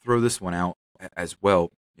 I'll throw this one out as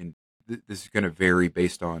well, and this is going to vary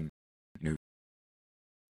based on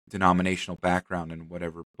denominational background and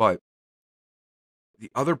whatever, but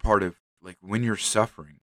the other part of, like, when you're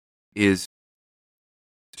suffering is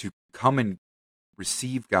to come and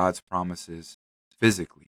receive God's promises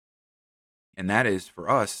physically. And that is, for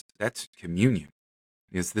us, that's communion.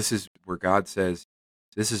 Because this is where God says,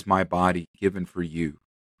 this is my body given for you.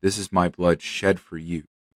 This is my blood shed for you.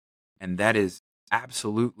 And that is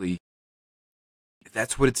absolutely,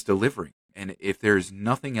 that's what it's delivering. And if there's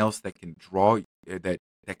nothing else that can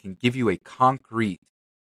that can give you a concrete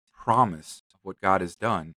promise of what God has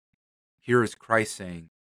done, here is Christ saying,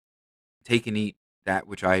 take and eat that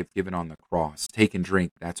which I have given on the cross. Take and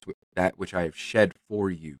drink that which I have shed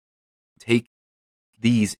for you. Take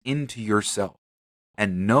these into yourself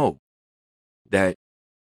and know that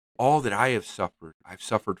all that I have suffered, I've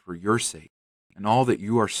suffered for your sake, and all that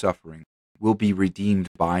you are suffering will be redeemed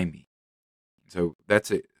by me. So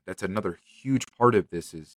that's another huge part of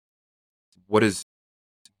this, is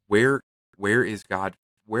where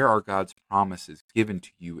are God's promises given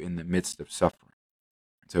to you in the midst of suffering?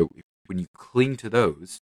 So when you cling to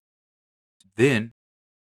those, then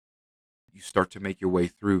you start to make your way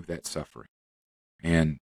through that suffering.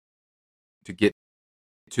 And to get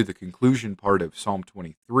to the conclusion part of Psalm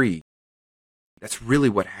 23, that's really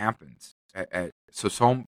what happens.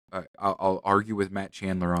 I'll argue with Matt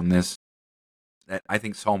Chandler on this, that I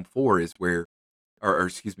think Psalm 4 is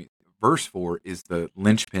verse 4 is the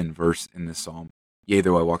linchpin verse in this psalm. Yea,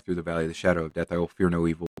 though I walk through the valley of the shadow of death, I will fear no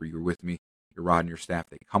evil, for you are with me. Your rod and your staff,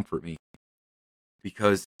 they comfort me.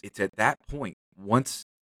 Because it's at that point, once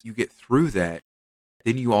you get through that,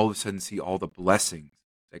 then you all of a sudden see all the blessings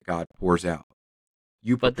that God pours out.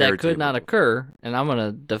 But that could not occur, and I'm going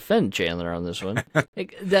to defend Chandler on this one.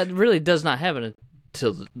 That really does not happen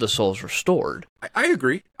until the soul's restored. I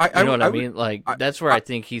agree. You know what I mean? That's where I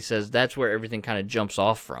think he says that's where everything kind of jumps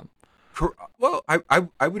off from. Well,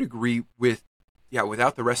 I would agree with,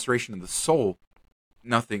 without the restoration of the soul,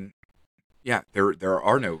 nothing, there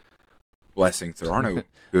are no blessings. There are no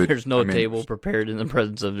good. There's no table prepared in the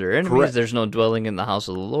presence of their enemies. Correct. There's no dwelling in the house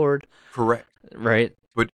of the Lord. Correct. Right.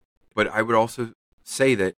 But I would also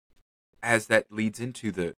say that as that leads into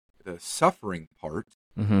the suffering part,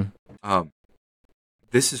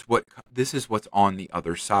 this is what's on the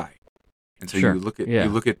other side. And so Sure. you Yeah.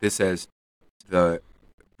 look at this as the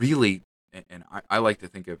really, and I like to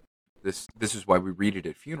think of this. This is why we read it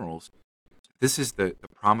at funerals. This is the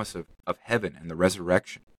promise of heaven and the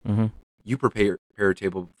resurrection. Mm-hmm. You prepare a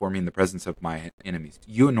table before me in the presence of my enemies.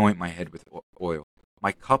 You anoint my head with oil.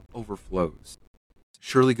 My cup overflows.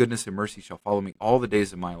 Surely goodness and mercy shall follow me all the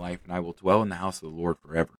days of my life, and I will dwell in the house of the Lord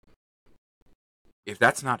forever. If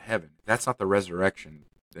that's not heaven, if that's not the resurrection,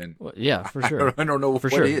 then Well, yeah, for sure. I don't know For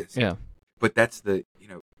what sure. is. Yeah. But that's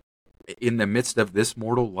in the midst of this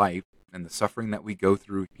mortal life and the suffering that we go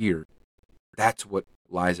through here, that's what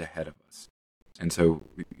lies ahead of us. And so,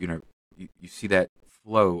 you see that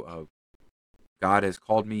flow of God has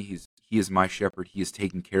called me. He is my shepherd. He is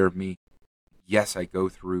taking care of me. Yes, I go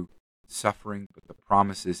through suffering, but the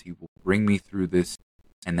promise is He will bring me through this,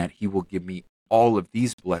 and that He will give me all of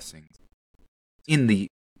these blessings in the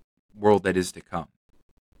world that is to come,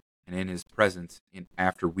 and in His presence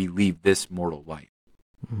after we leave this mortal life.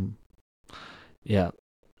 Mm-hmm. Yeah.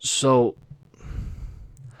 So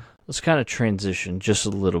let's kind of transition just a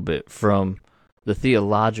little bit from the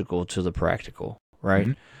theological to the practical,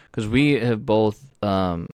 right? Because we have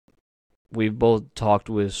we've both talked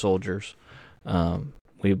with soldiers.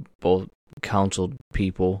 We both counseled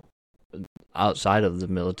people outside of the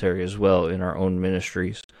military as well in our own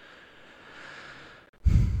ministries.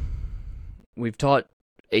 We've taught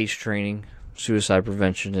ACE training, suicide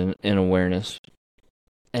prevention and awareness.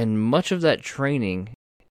 And much of that training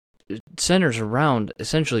centers around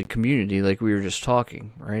essentially community, like we were just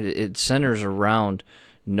talking, right? It centers around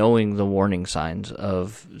knowing the warning signs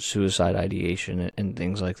of suicide ideation and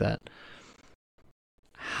things like that.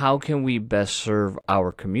 How can we best serve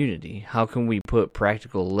our community? How can we put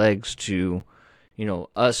practical legs to,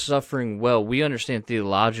 us suffering well? We understand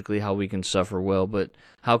theologically how we can suffer well, but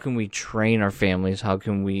how can we train our families? How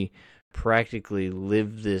can we practically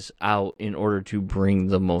live this out in order to bring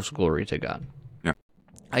the most glory to God? Yeah.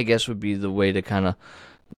 I guess would be the way to kind of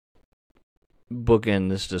bookend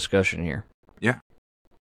this discussion here. Yeah.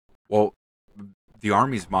 Well, the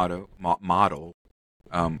Army's model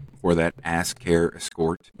for that ask, care,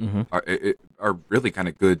 escort are really kind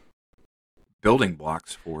of good building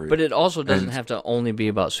blocks for it. But it also doesn't have to only be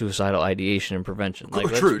about suicidal ideation and prevention. Like,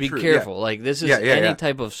 let's be true, careful. Yeah. Like, this is any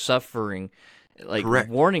type of suffering. Like, correct.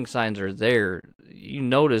 Warning signs are there. You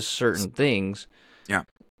notice certain things. Yeah.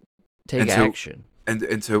 Take action.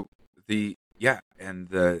 And so the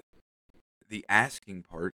asking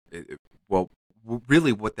part,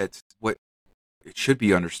 really what it should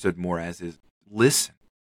be understood more as is listen.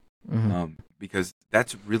 Because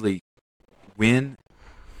that's really when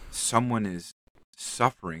someone is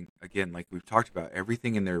suffering, again, like we've talked about,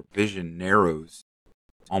 everything in their vision narrows,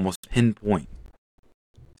 almost pinpoint.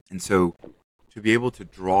 And so to be able to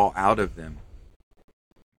draw out of them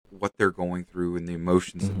what they're going through and the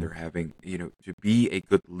emotions that they're having, to be a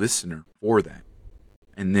good listener for that.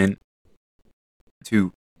 And then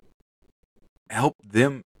to help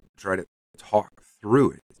them try to talk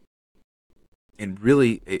through it. And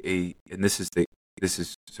really,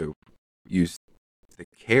 so use the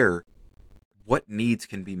care. What needs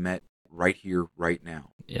can be met right here, right now,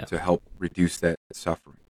 to help reduce that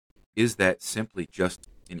suffering? Is that simply just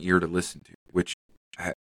an ear to listen to, which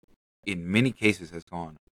in many cases has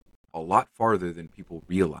gone a lot farther than people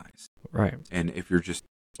realize. Right. And if you're just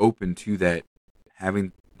open to that,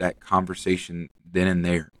 having that conversation then and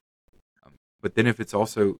there. But then if it's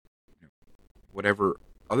also whatever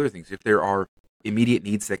other things, if there are immediate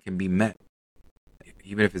needs that can be met,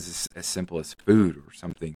 even if it's as simple as food or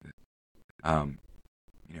something,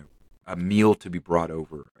 a meal to be brought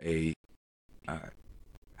over,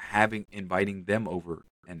 inviting them over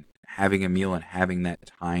and having a meal and having that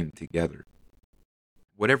time together.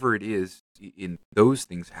 Whatever it is in those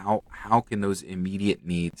things, how can those immediate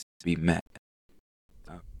needs be met?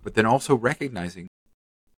 But then also recognizing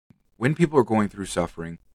when people are going through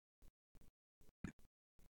suffering,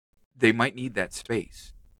 they might need that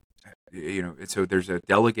space, and so there's a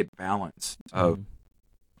delicate balance of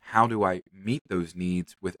how do I meet those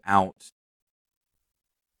needs without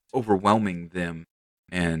overwhelming them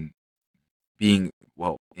and being,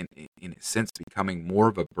 in a sense, becoming more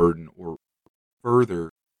of a burden or further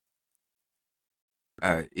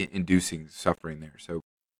inducing suffering there. So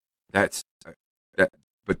that's that.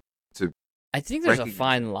 But I think there's a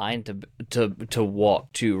fine line to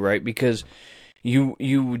walk too, right? Because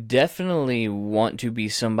You definitely want to be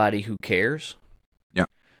somebody who cares. Yeah.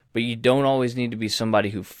 But you don't always need to be somebody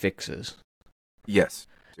who fixes. Yes.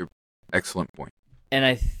 Excellent point. And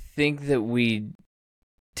I think that we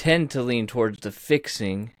tend to lean towards the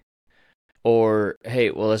fixing, or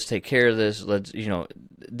hey, well, let's take care of this. Let's,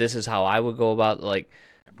 this is how I would go about, like,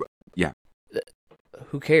 yeah,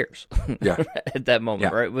 who cares? Yeah. At that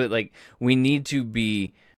moment, Yeah. right? But like, we need to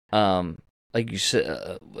be, like you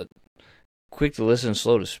said, quick to listen,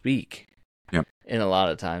 slow to speak. Yeah. And a lot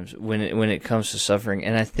of times when it comes to suffering,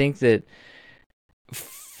 and I think that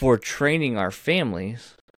for training our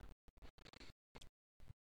families,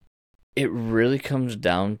 it really comes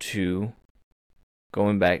down to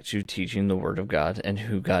going back to teaching the Word of God and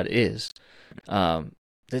who God is. That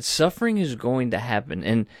suffering is going to happen.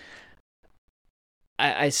 And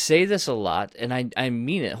I say this a lot, and I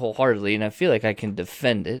mean it wholeheartedly, and I feel like I can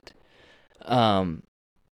defend it.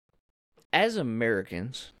 As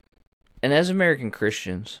Americans, and as American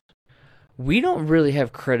Christians, we don't really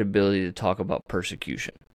have credibility to talk about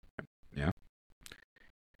persecution. Yeah.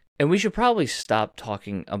 And we should probably stop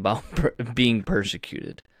talking about being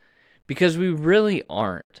persecuted, because we really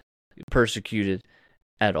aren't persecuted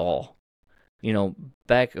at all.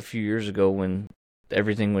 Back a few years ago when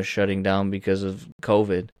everything was shutting down because of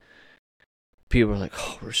COVID, people were like,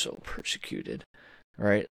 "Oh, we're so persecuted,"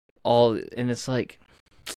 right? And it's like,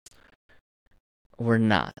 we're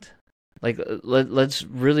not. Like, let's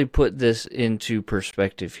really put this into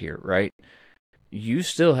perspective here, right? You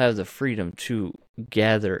still have the freedom to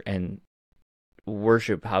gather and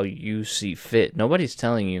worship how you see fit. Nobody's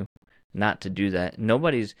telling you not to do that.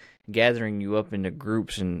 Nobody's gathering you up into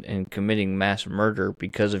groups and committing mass murder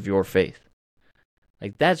because of your faith.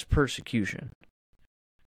 Like, that's persecution.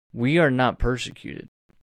 We are not persecuted.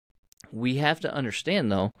 We have to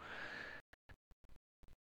understand, though,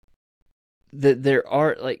 that there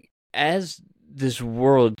are, like, as this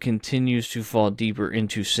world continues to fall deeper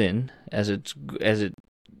into sin, as it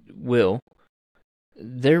will,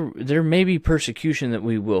 there may be persecution that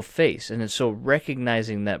we will face. And so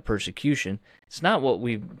recognizing that persecution, it's not what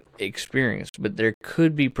we've experienced, but there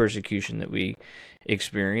could be persecution that we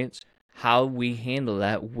experience. How we handle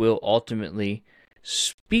that will ultimately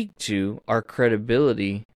speak to our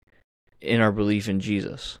credibility in our belief in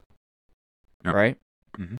Jesus. Yep. Right?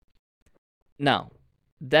 Mm-hmm. Now,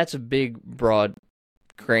 that's a big, broad,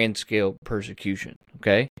 grand scale persecution,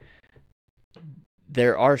 okay?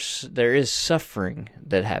 There is suffering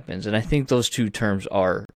that happens, and I think those two terms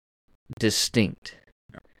are distinct.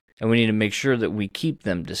 Yep. And we need to make sure that we keep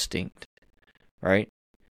them distinct, right?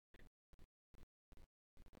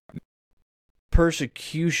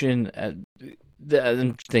 Persecution,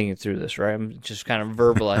 I'm thinking through this, right? I'm just kind of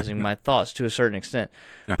verbalizing my thoughts to a certain extent.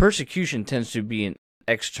 Yeah. Persecution tends to be an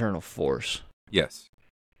external force. Yes.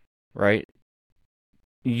 Right?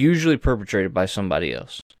 Usually perpetrated by somebody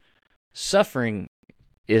else. Suffering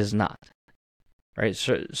is not. Right?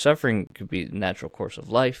 Suffering could be the natural course of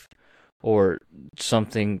life or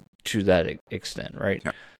something to that extent, right?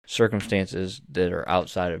 Yeah. Circumstances that are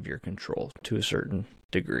outside of your control to a certain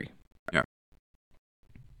degree. Yeah.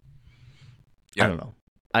 I don't know.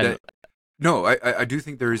 No, I do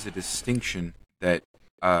think there is a distinction that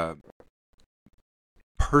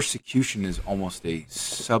persecution is almost a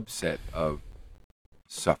subset of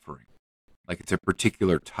suffering. Like, it's a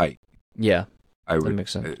particular type. Yeah, that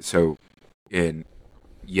makes sense. And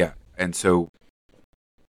so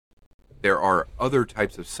there are other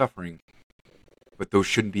types of suffering, but those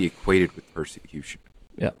shouldn't be equated with persecution.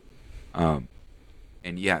 Yeah.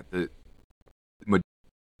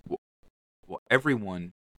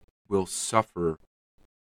 Everyone will suffer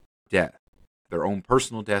death, their own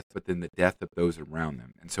personal death, but then the death of those around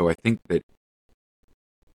them. And so I think that,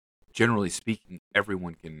 generally speaking,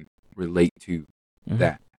 everyone can relate to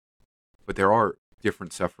that. But there are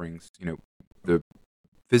different sufferings, the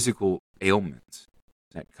physical ailments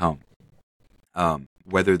that come,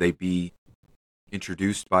 whether they be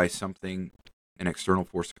introduced by something, an external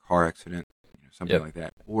force, a car accident, something like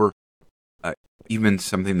that, or even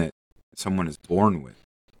something that someone is born with,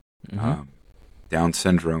 Down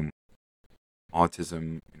syndrome,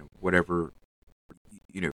 autism, whatever,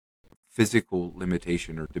 physical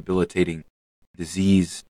limitation or debilitating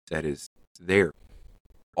disease that is there.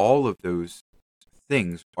 All of those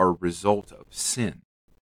things are a result of sin,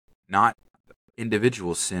 not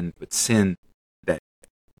individual sin, but sin that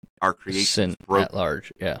our creation is broken at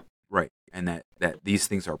large. Yeah, right, and that these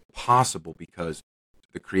things are possible because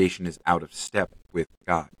the creation is out of step with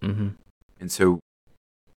God, and so,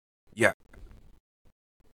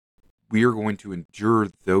 we are going to endure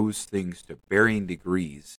those things to varying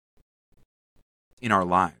degrees in our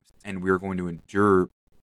lives, and we are going to endure,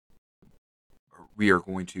 or we are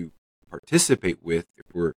going to participate with, if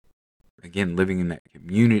we're, again, living in that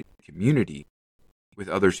community with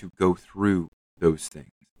others who go through those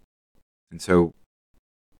things. And so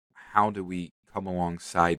how do we come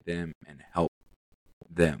alongside them and help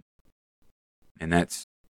them? And that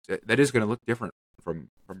is going to look different from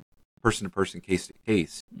person to person, case to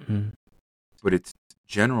case. Mm-hmm. But it's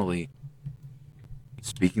generally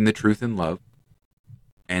speaking the truth in love,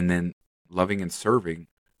 and then loving and serving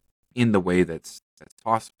in the way that's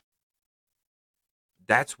possible.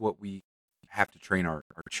 That's what we have to train our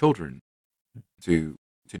children to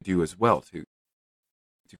do as well, to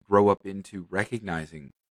grow up into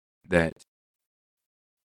recognizing that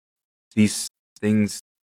these things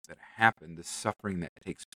that happen, the suffering that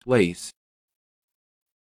takes place,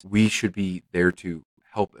 we should be there to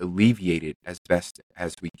help alleviate it as best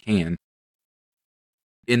as we can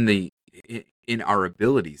in our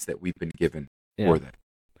abilities that we've been given for that.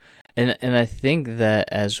 And I think that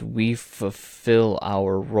as we fulfill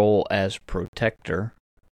our role as protector,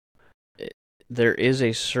 there is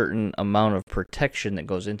a certain amount of protection that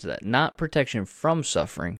goes into that. Not protection from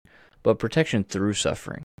suffering, but protection through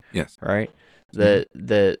suffering. Yes. Right?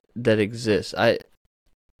 That exists. I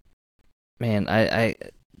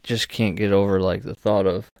just can't get over like the thought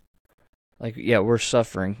of like, yeah, we're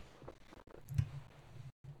suffering.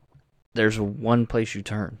 There's one place you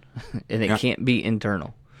turn, and it can't be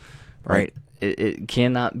internal. Right? It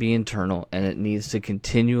cannot be internal, and it needs to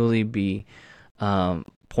continually be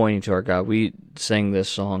pointing to our God. We sang this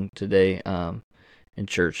song today in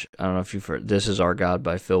church. I don't know if you've heard. This is Our God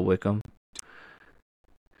by Phil Wickham.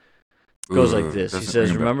 It goes like this. He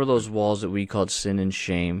says, remember those walls that we called sin and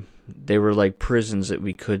shame? They were like prisons that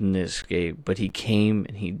we couldn't escape, but he came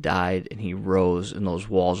and he died and he rose, and those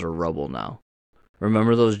walls are rubble now.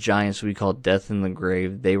 Remember those giants we called death in the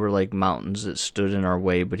grave? They were like mountains that stood in our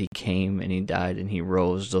way, but he came and he died and he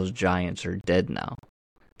rose. Those giants are dead now.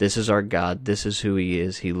 This is our God. This is who he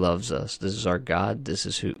is. He loves us. This is our God. This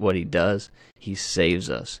is what he does. He saves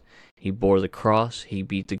us. He bore the cross. He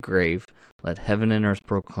beat the grave. Let heaven and earth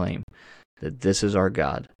proclaim that this is our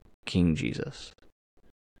God, King Jesus.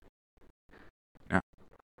 Yeah.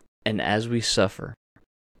 And as we suffer,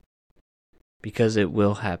 because it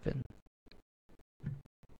will happen,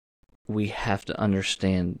 we have to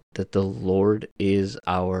understand that the Lord is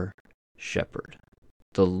our shepherd.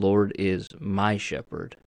 The Lord is my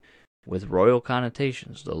shepherd. With royal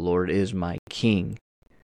connotations, the Lord is my king.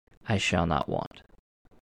 I shall not want.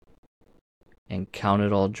 And count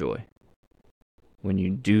it all joy when you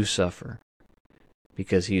do suffer,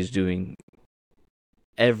 because he is doing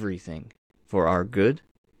everything for our good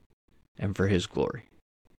and for his glory.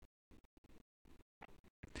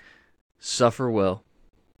 Suffer well.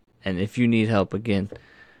 And if you need help, again,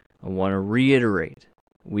 I want to reiterate,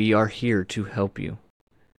 we are here to help you.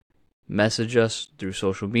 Message us through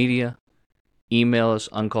social media. Email us,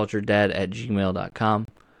 uncultureddad@gmail.com.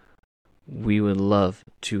 We would love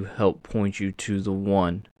to help point you to the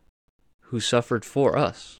one who suffered for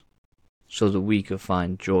us so that we could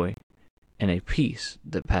find joy and a peace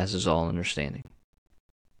that passes all understanding.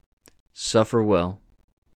 Suffer well,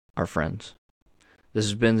 our friends. This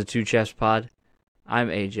has been the Two Chaps Pod. I'm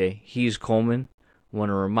AJ. He's Coleman. I want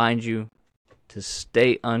to remind you to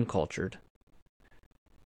stay uncultured.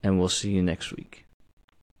 And we'll see you next week.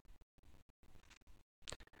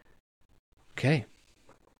 Okay.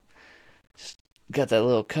 Just got that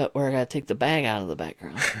little cut where I got to take the bag out of the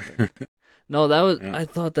background. No, that was. Yeah. I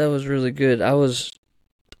thought that was really good. I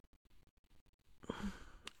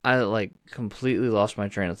like completely lost my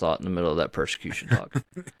train of thought in the middle of that persecution talk.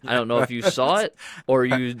 I don't know if you saw it or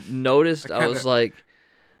you noticed. I was like,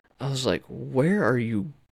 where are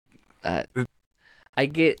you at? I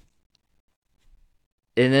get,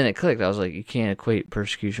 and then it clicked. I was like, you can't equate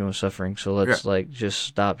persecution with suffering. So let's just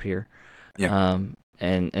stop here. Yeah.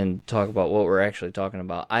 And talk about what we're actually talking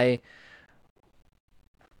about.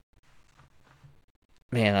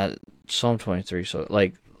 Psalm 23. So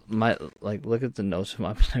look at the notes in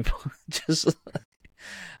my Bible. Just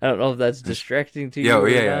I don't know if that's distracting to you or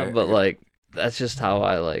not, but that's just how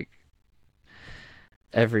I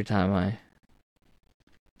every time I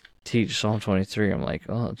teach Psalm 23, I'm like,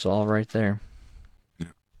 oh, it's all right there. Yeah.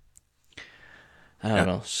 I don't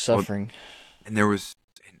know, suffering. Well, and there was,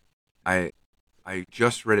 I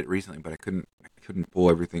just read it recently, but I couldn't pull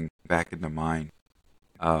everything back into mind.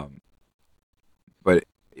 But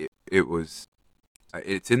it was.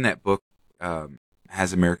 It's in that book,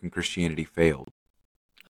 Has American Christianity Failed?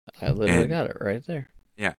 I literally got it right there.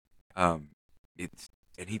 Yeah. And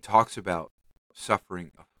he talks about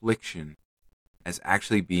suffering, affliction, as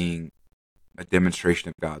actually being a demonstration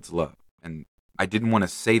of God's love. And I didn't want to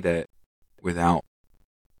say that without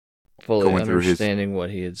fully going through understanding what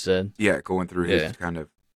he had said. going through his kind of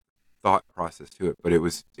thought process to it. But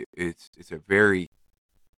it's a very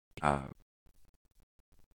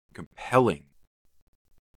compelling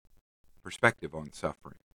perspective on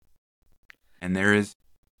suffering. And there is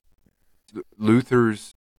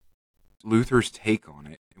Luther's take on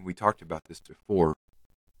it, and we talked about this before,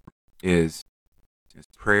 is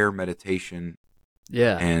prayer, meditation,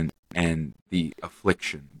 and the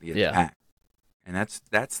affliction, the attack. And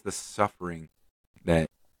that's the suffering that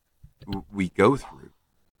we go through.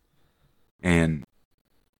 And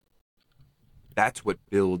that's what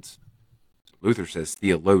builds, Luther says,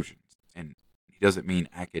 theologians. And he doesn't mean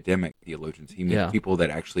academic theologians. He means people that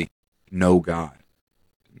actually know God.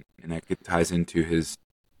 And that ties into his,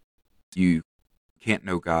 you can't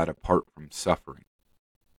know God apart from suffering.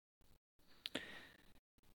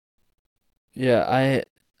 Yeah,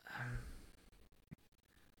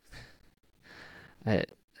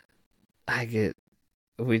 I get,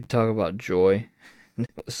 we talk about joy. It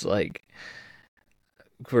was like,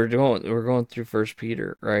 we're going through First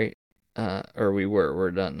Peter, right? Or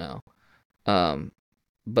we're done now.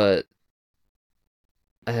 But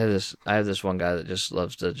I have this one guy that just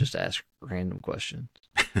loves to just ask random questions.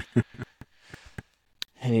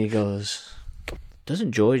 And he goes,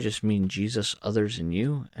 doesn't joy just mean Jesus, others, and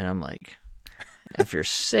you? And I'm like, if you're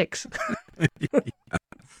 6.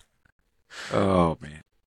 Oh, man.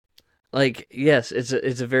 Like, yes, it's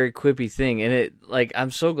a very quippy thing. And it, like,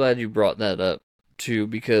 I'm so glad you brought that up, too,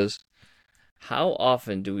 because how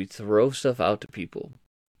often do we throw stuff out to people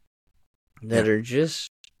that are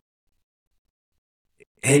just,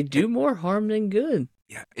 they do more harm than good.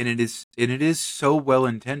 Yeah, and it is so well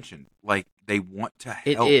intentioned. Like, they want to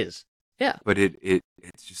help. It is. Yeah. But it's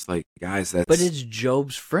just like, guys, that's... But it's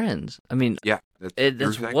Job's friends. I mean, that's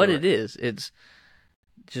exactly what it is. It's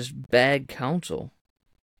just bad counsel.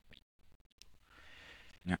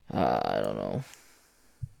 Yeah. I don't know.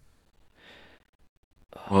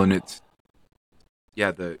 Well, and it's...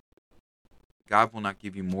 Yeah, God will not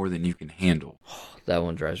give you more than you can handle. That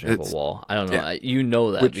one drives me up a wall. I don't know. Yeah. You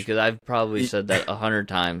know that because I've probably said that 100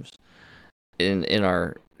 times in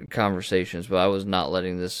our conversations, but I was not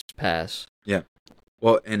letting this pass. Yeah.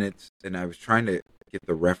 Well, and I was trying to get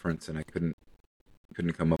the reference and I couldn't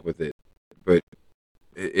come up with it. But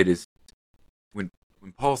it is when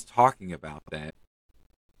Paul's talking about that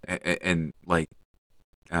and like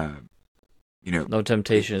no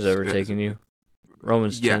temptation has ever taken you.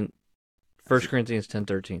 Romans 10, 1 Corinthians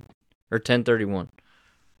 10:13 or 10:31.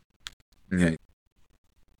 Yeah.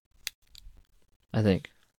 I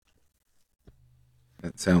think.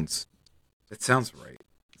 That sounds right.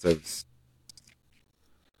 So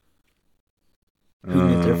who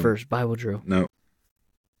get there first? Bible drill. No,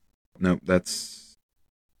 that's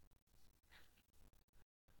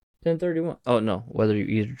 10:31. Oh no, whether you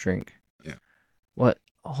eat or drink. Yeah. What?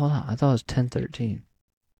 Hold on, I thought it was 10:13.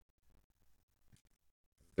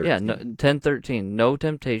 Yeah, 10:13. No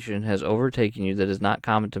temptation has overtaken you that is not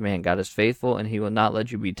common to man. God is faithful, and he will not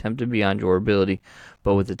let you be tempted beyond your ability.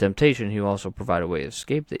 But with the temptation, he will also provide a way of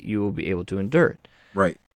escape that you will be able to endure it.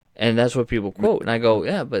 Right. And that's what people quote. And I go,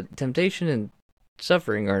 yeah, but temptation and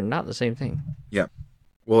suffering are not the same thing. Yeah.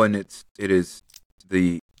 Well, and it is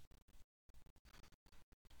the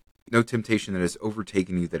no temptation that has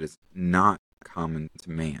overtaken you that is not common to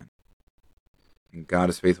man. And God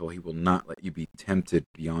is faithful. He will not let you be tempted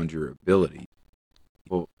beyond your ability.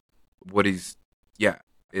 Well, it is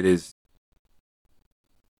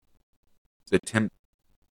the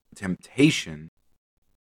temptation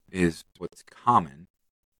is what's common.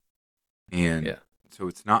 And so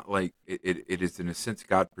it's not like it is in a sense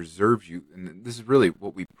God preserves you. And this is really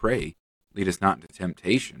what we pray. Lead us not into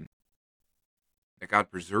temptation. That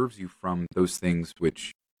God preserves you from those things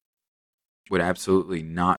which would absolutely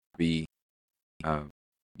not be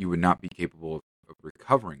you would not be capable of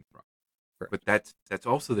recovering from. But that's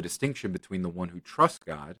also the distinction between the one who trusts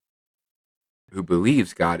God, who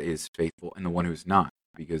believes God is faithful, and the one who's not.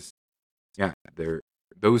 Because,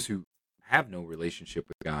 those who have no relationship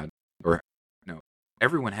with God, or no,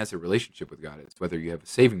 everyone has a relationship with God. It's whether you have a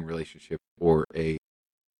saving relationship or a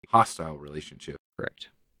hostile relationship. Correct.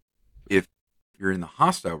 If you're in the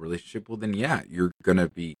hostile relationship, well, then you're gonna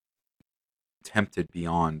be tempted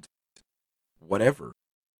beyond whatever.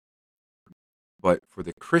 But for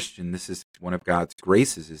the Christian, this is one of God's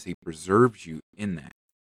graces, is he preserves you in that.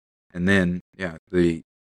 And then, but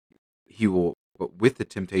with the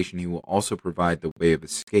temptation, he will also provide the way of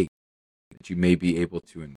escape, that you may be able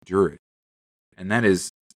to endure it. And that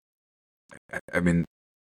is I mean,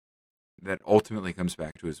 that ultimately comes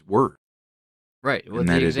back to His Word. Right, with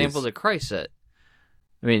the example that Christ set.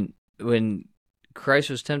 I mean, when Christ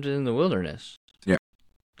was tempted in the wilderness. Yeah.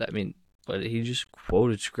 But he just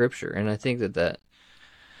quoted Scripture, and I think that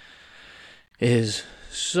is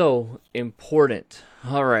so important.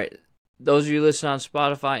 All right. Those of you listening on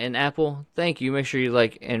Spotify and Apple, thank you. Make sure you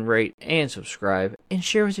like and rate and subscribe and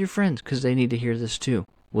share with your friends because they need to hear this too.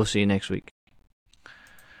 We'll see you next week.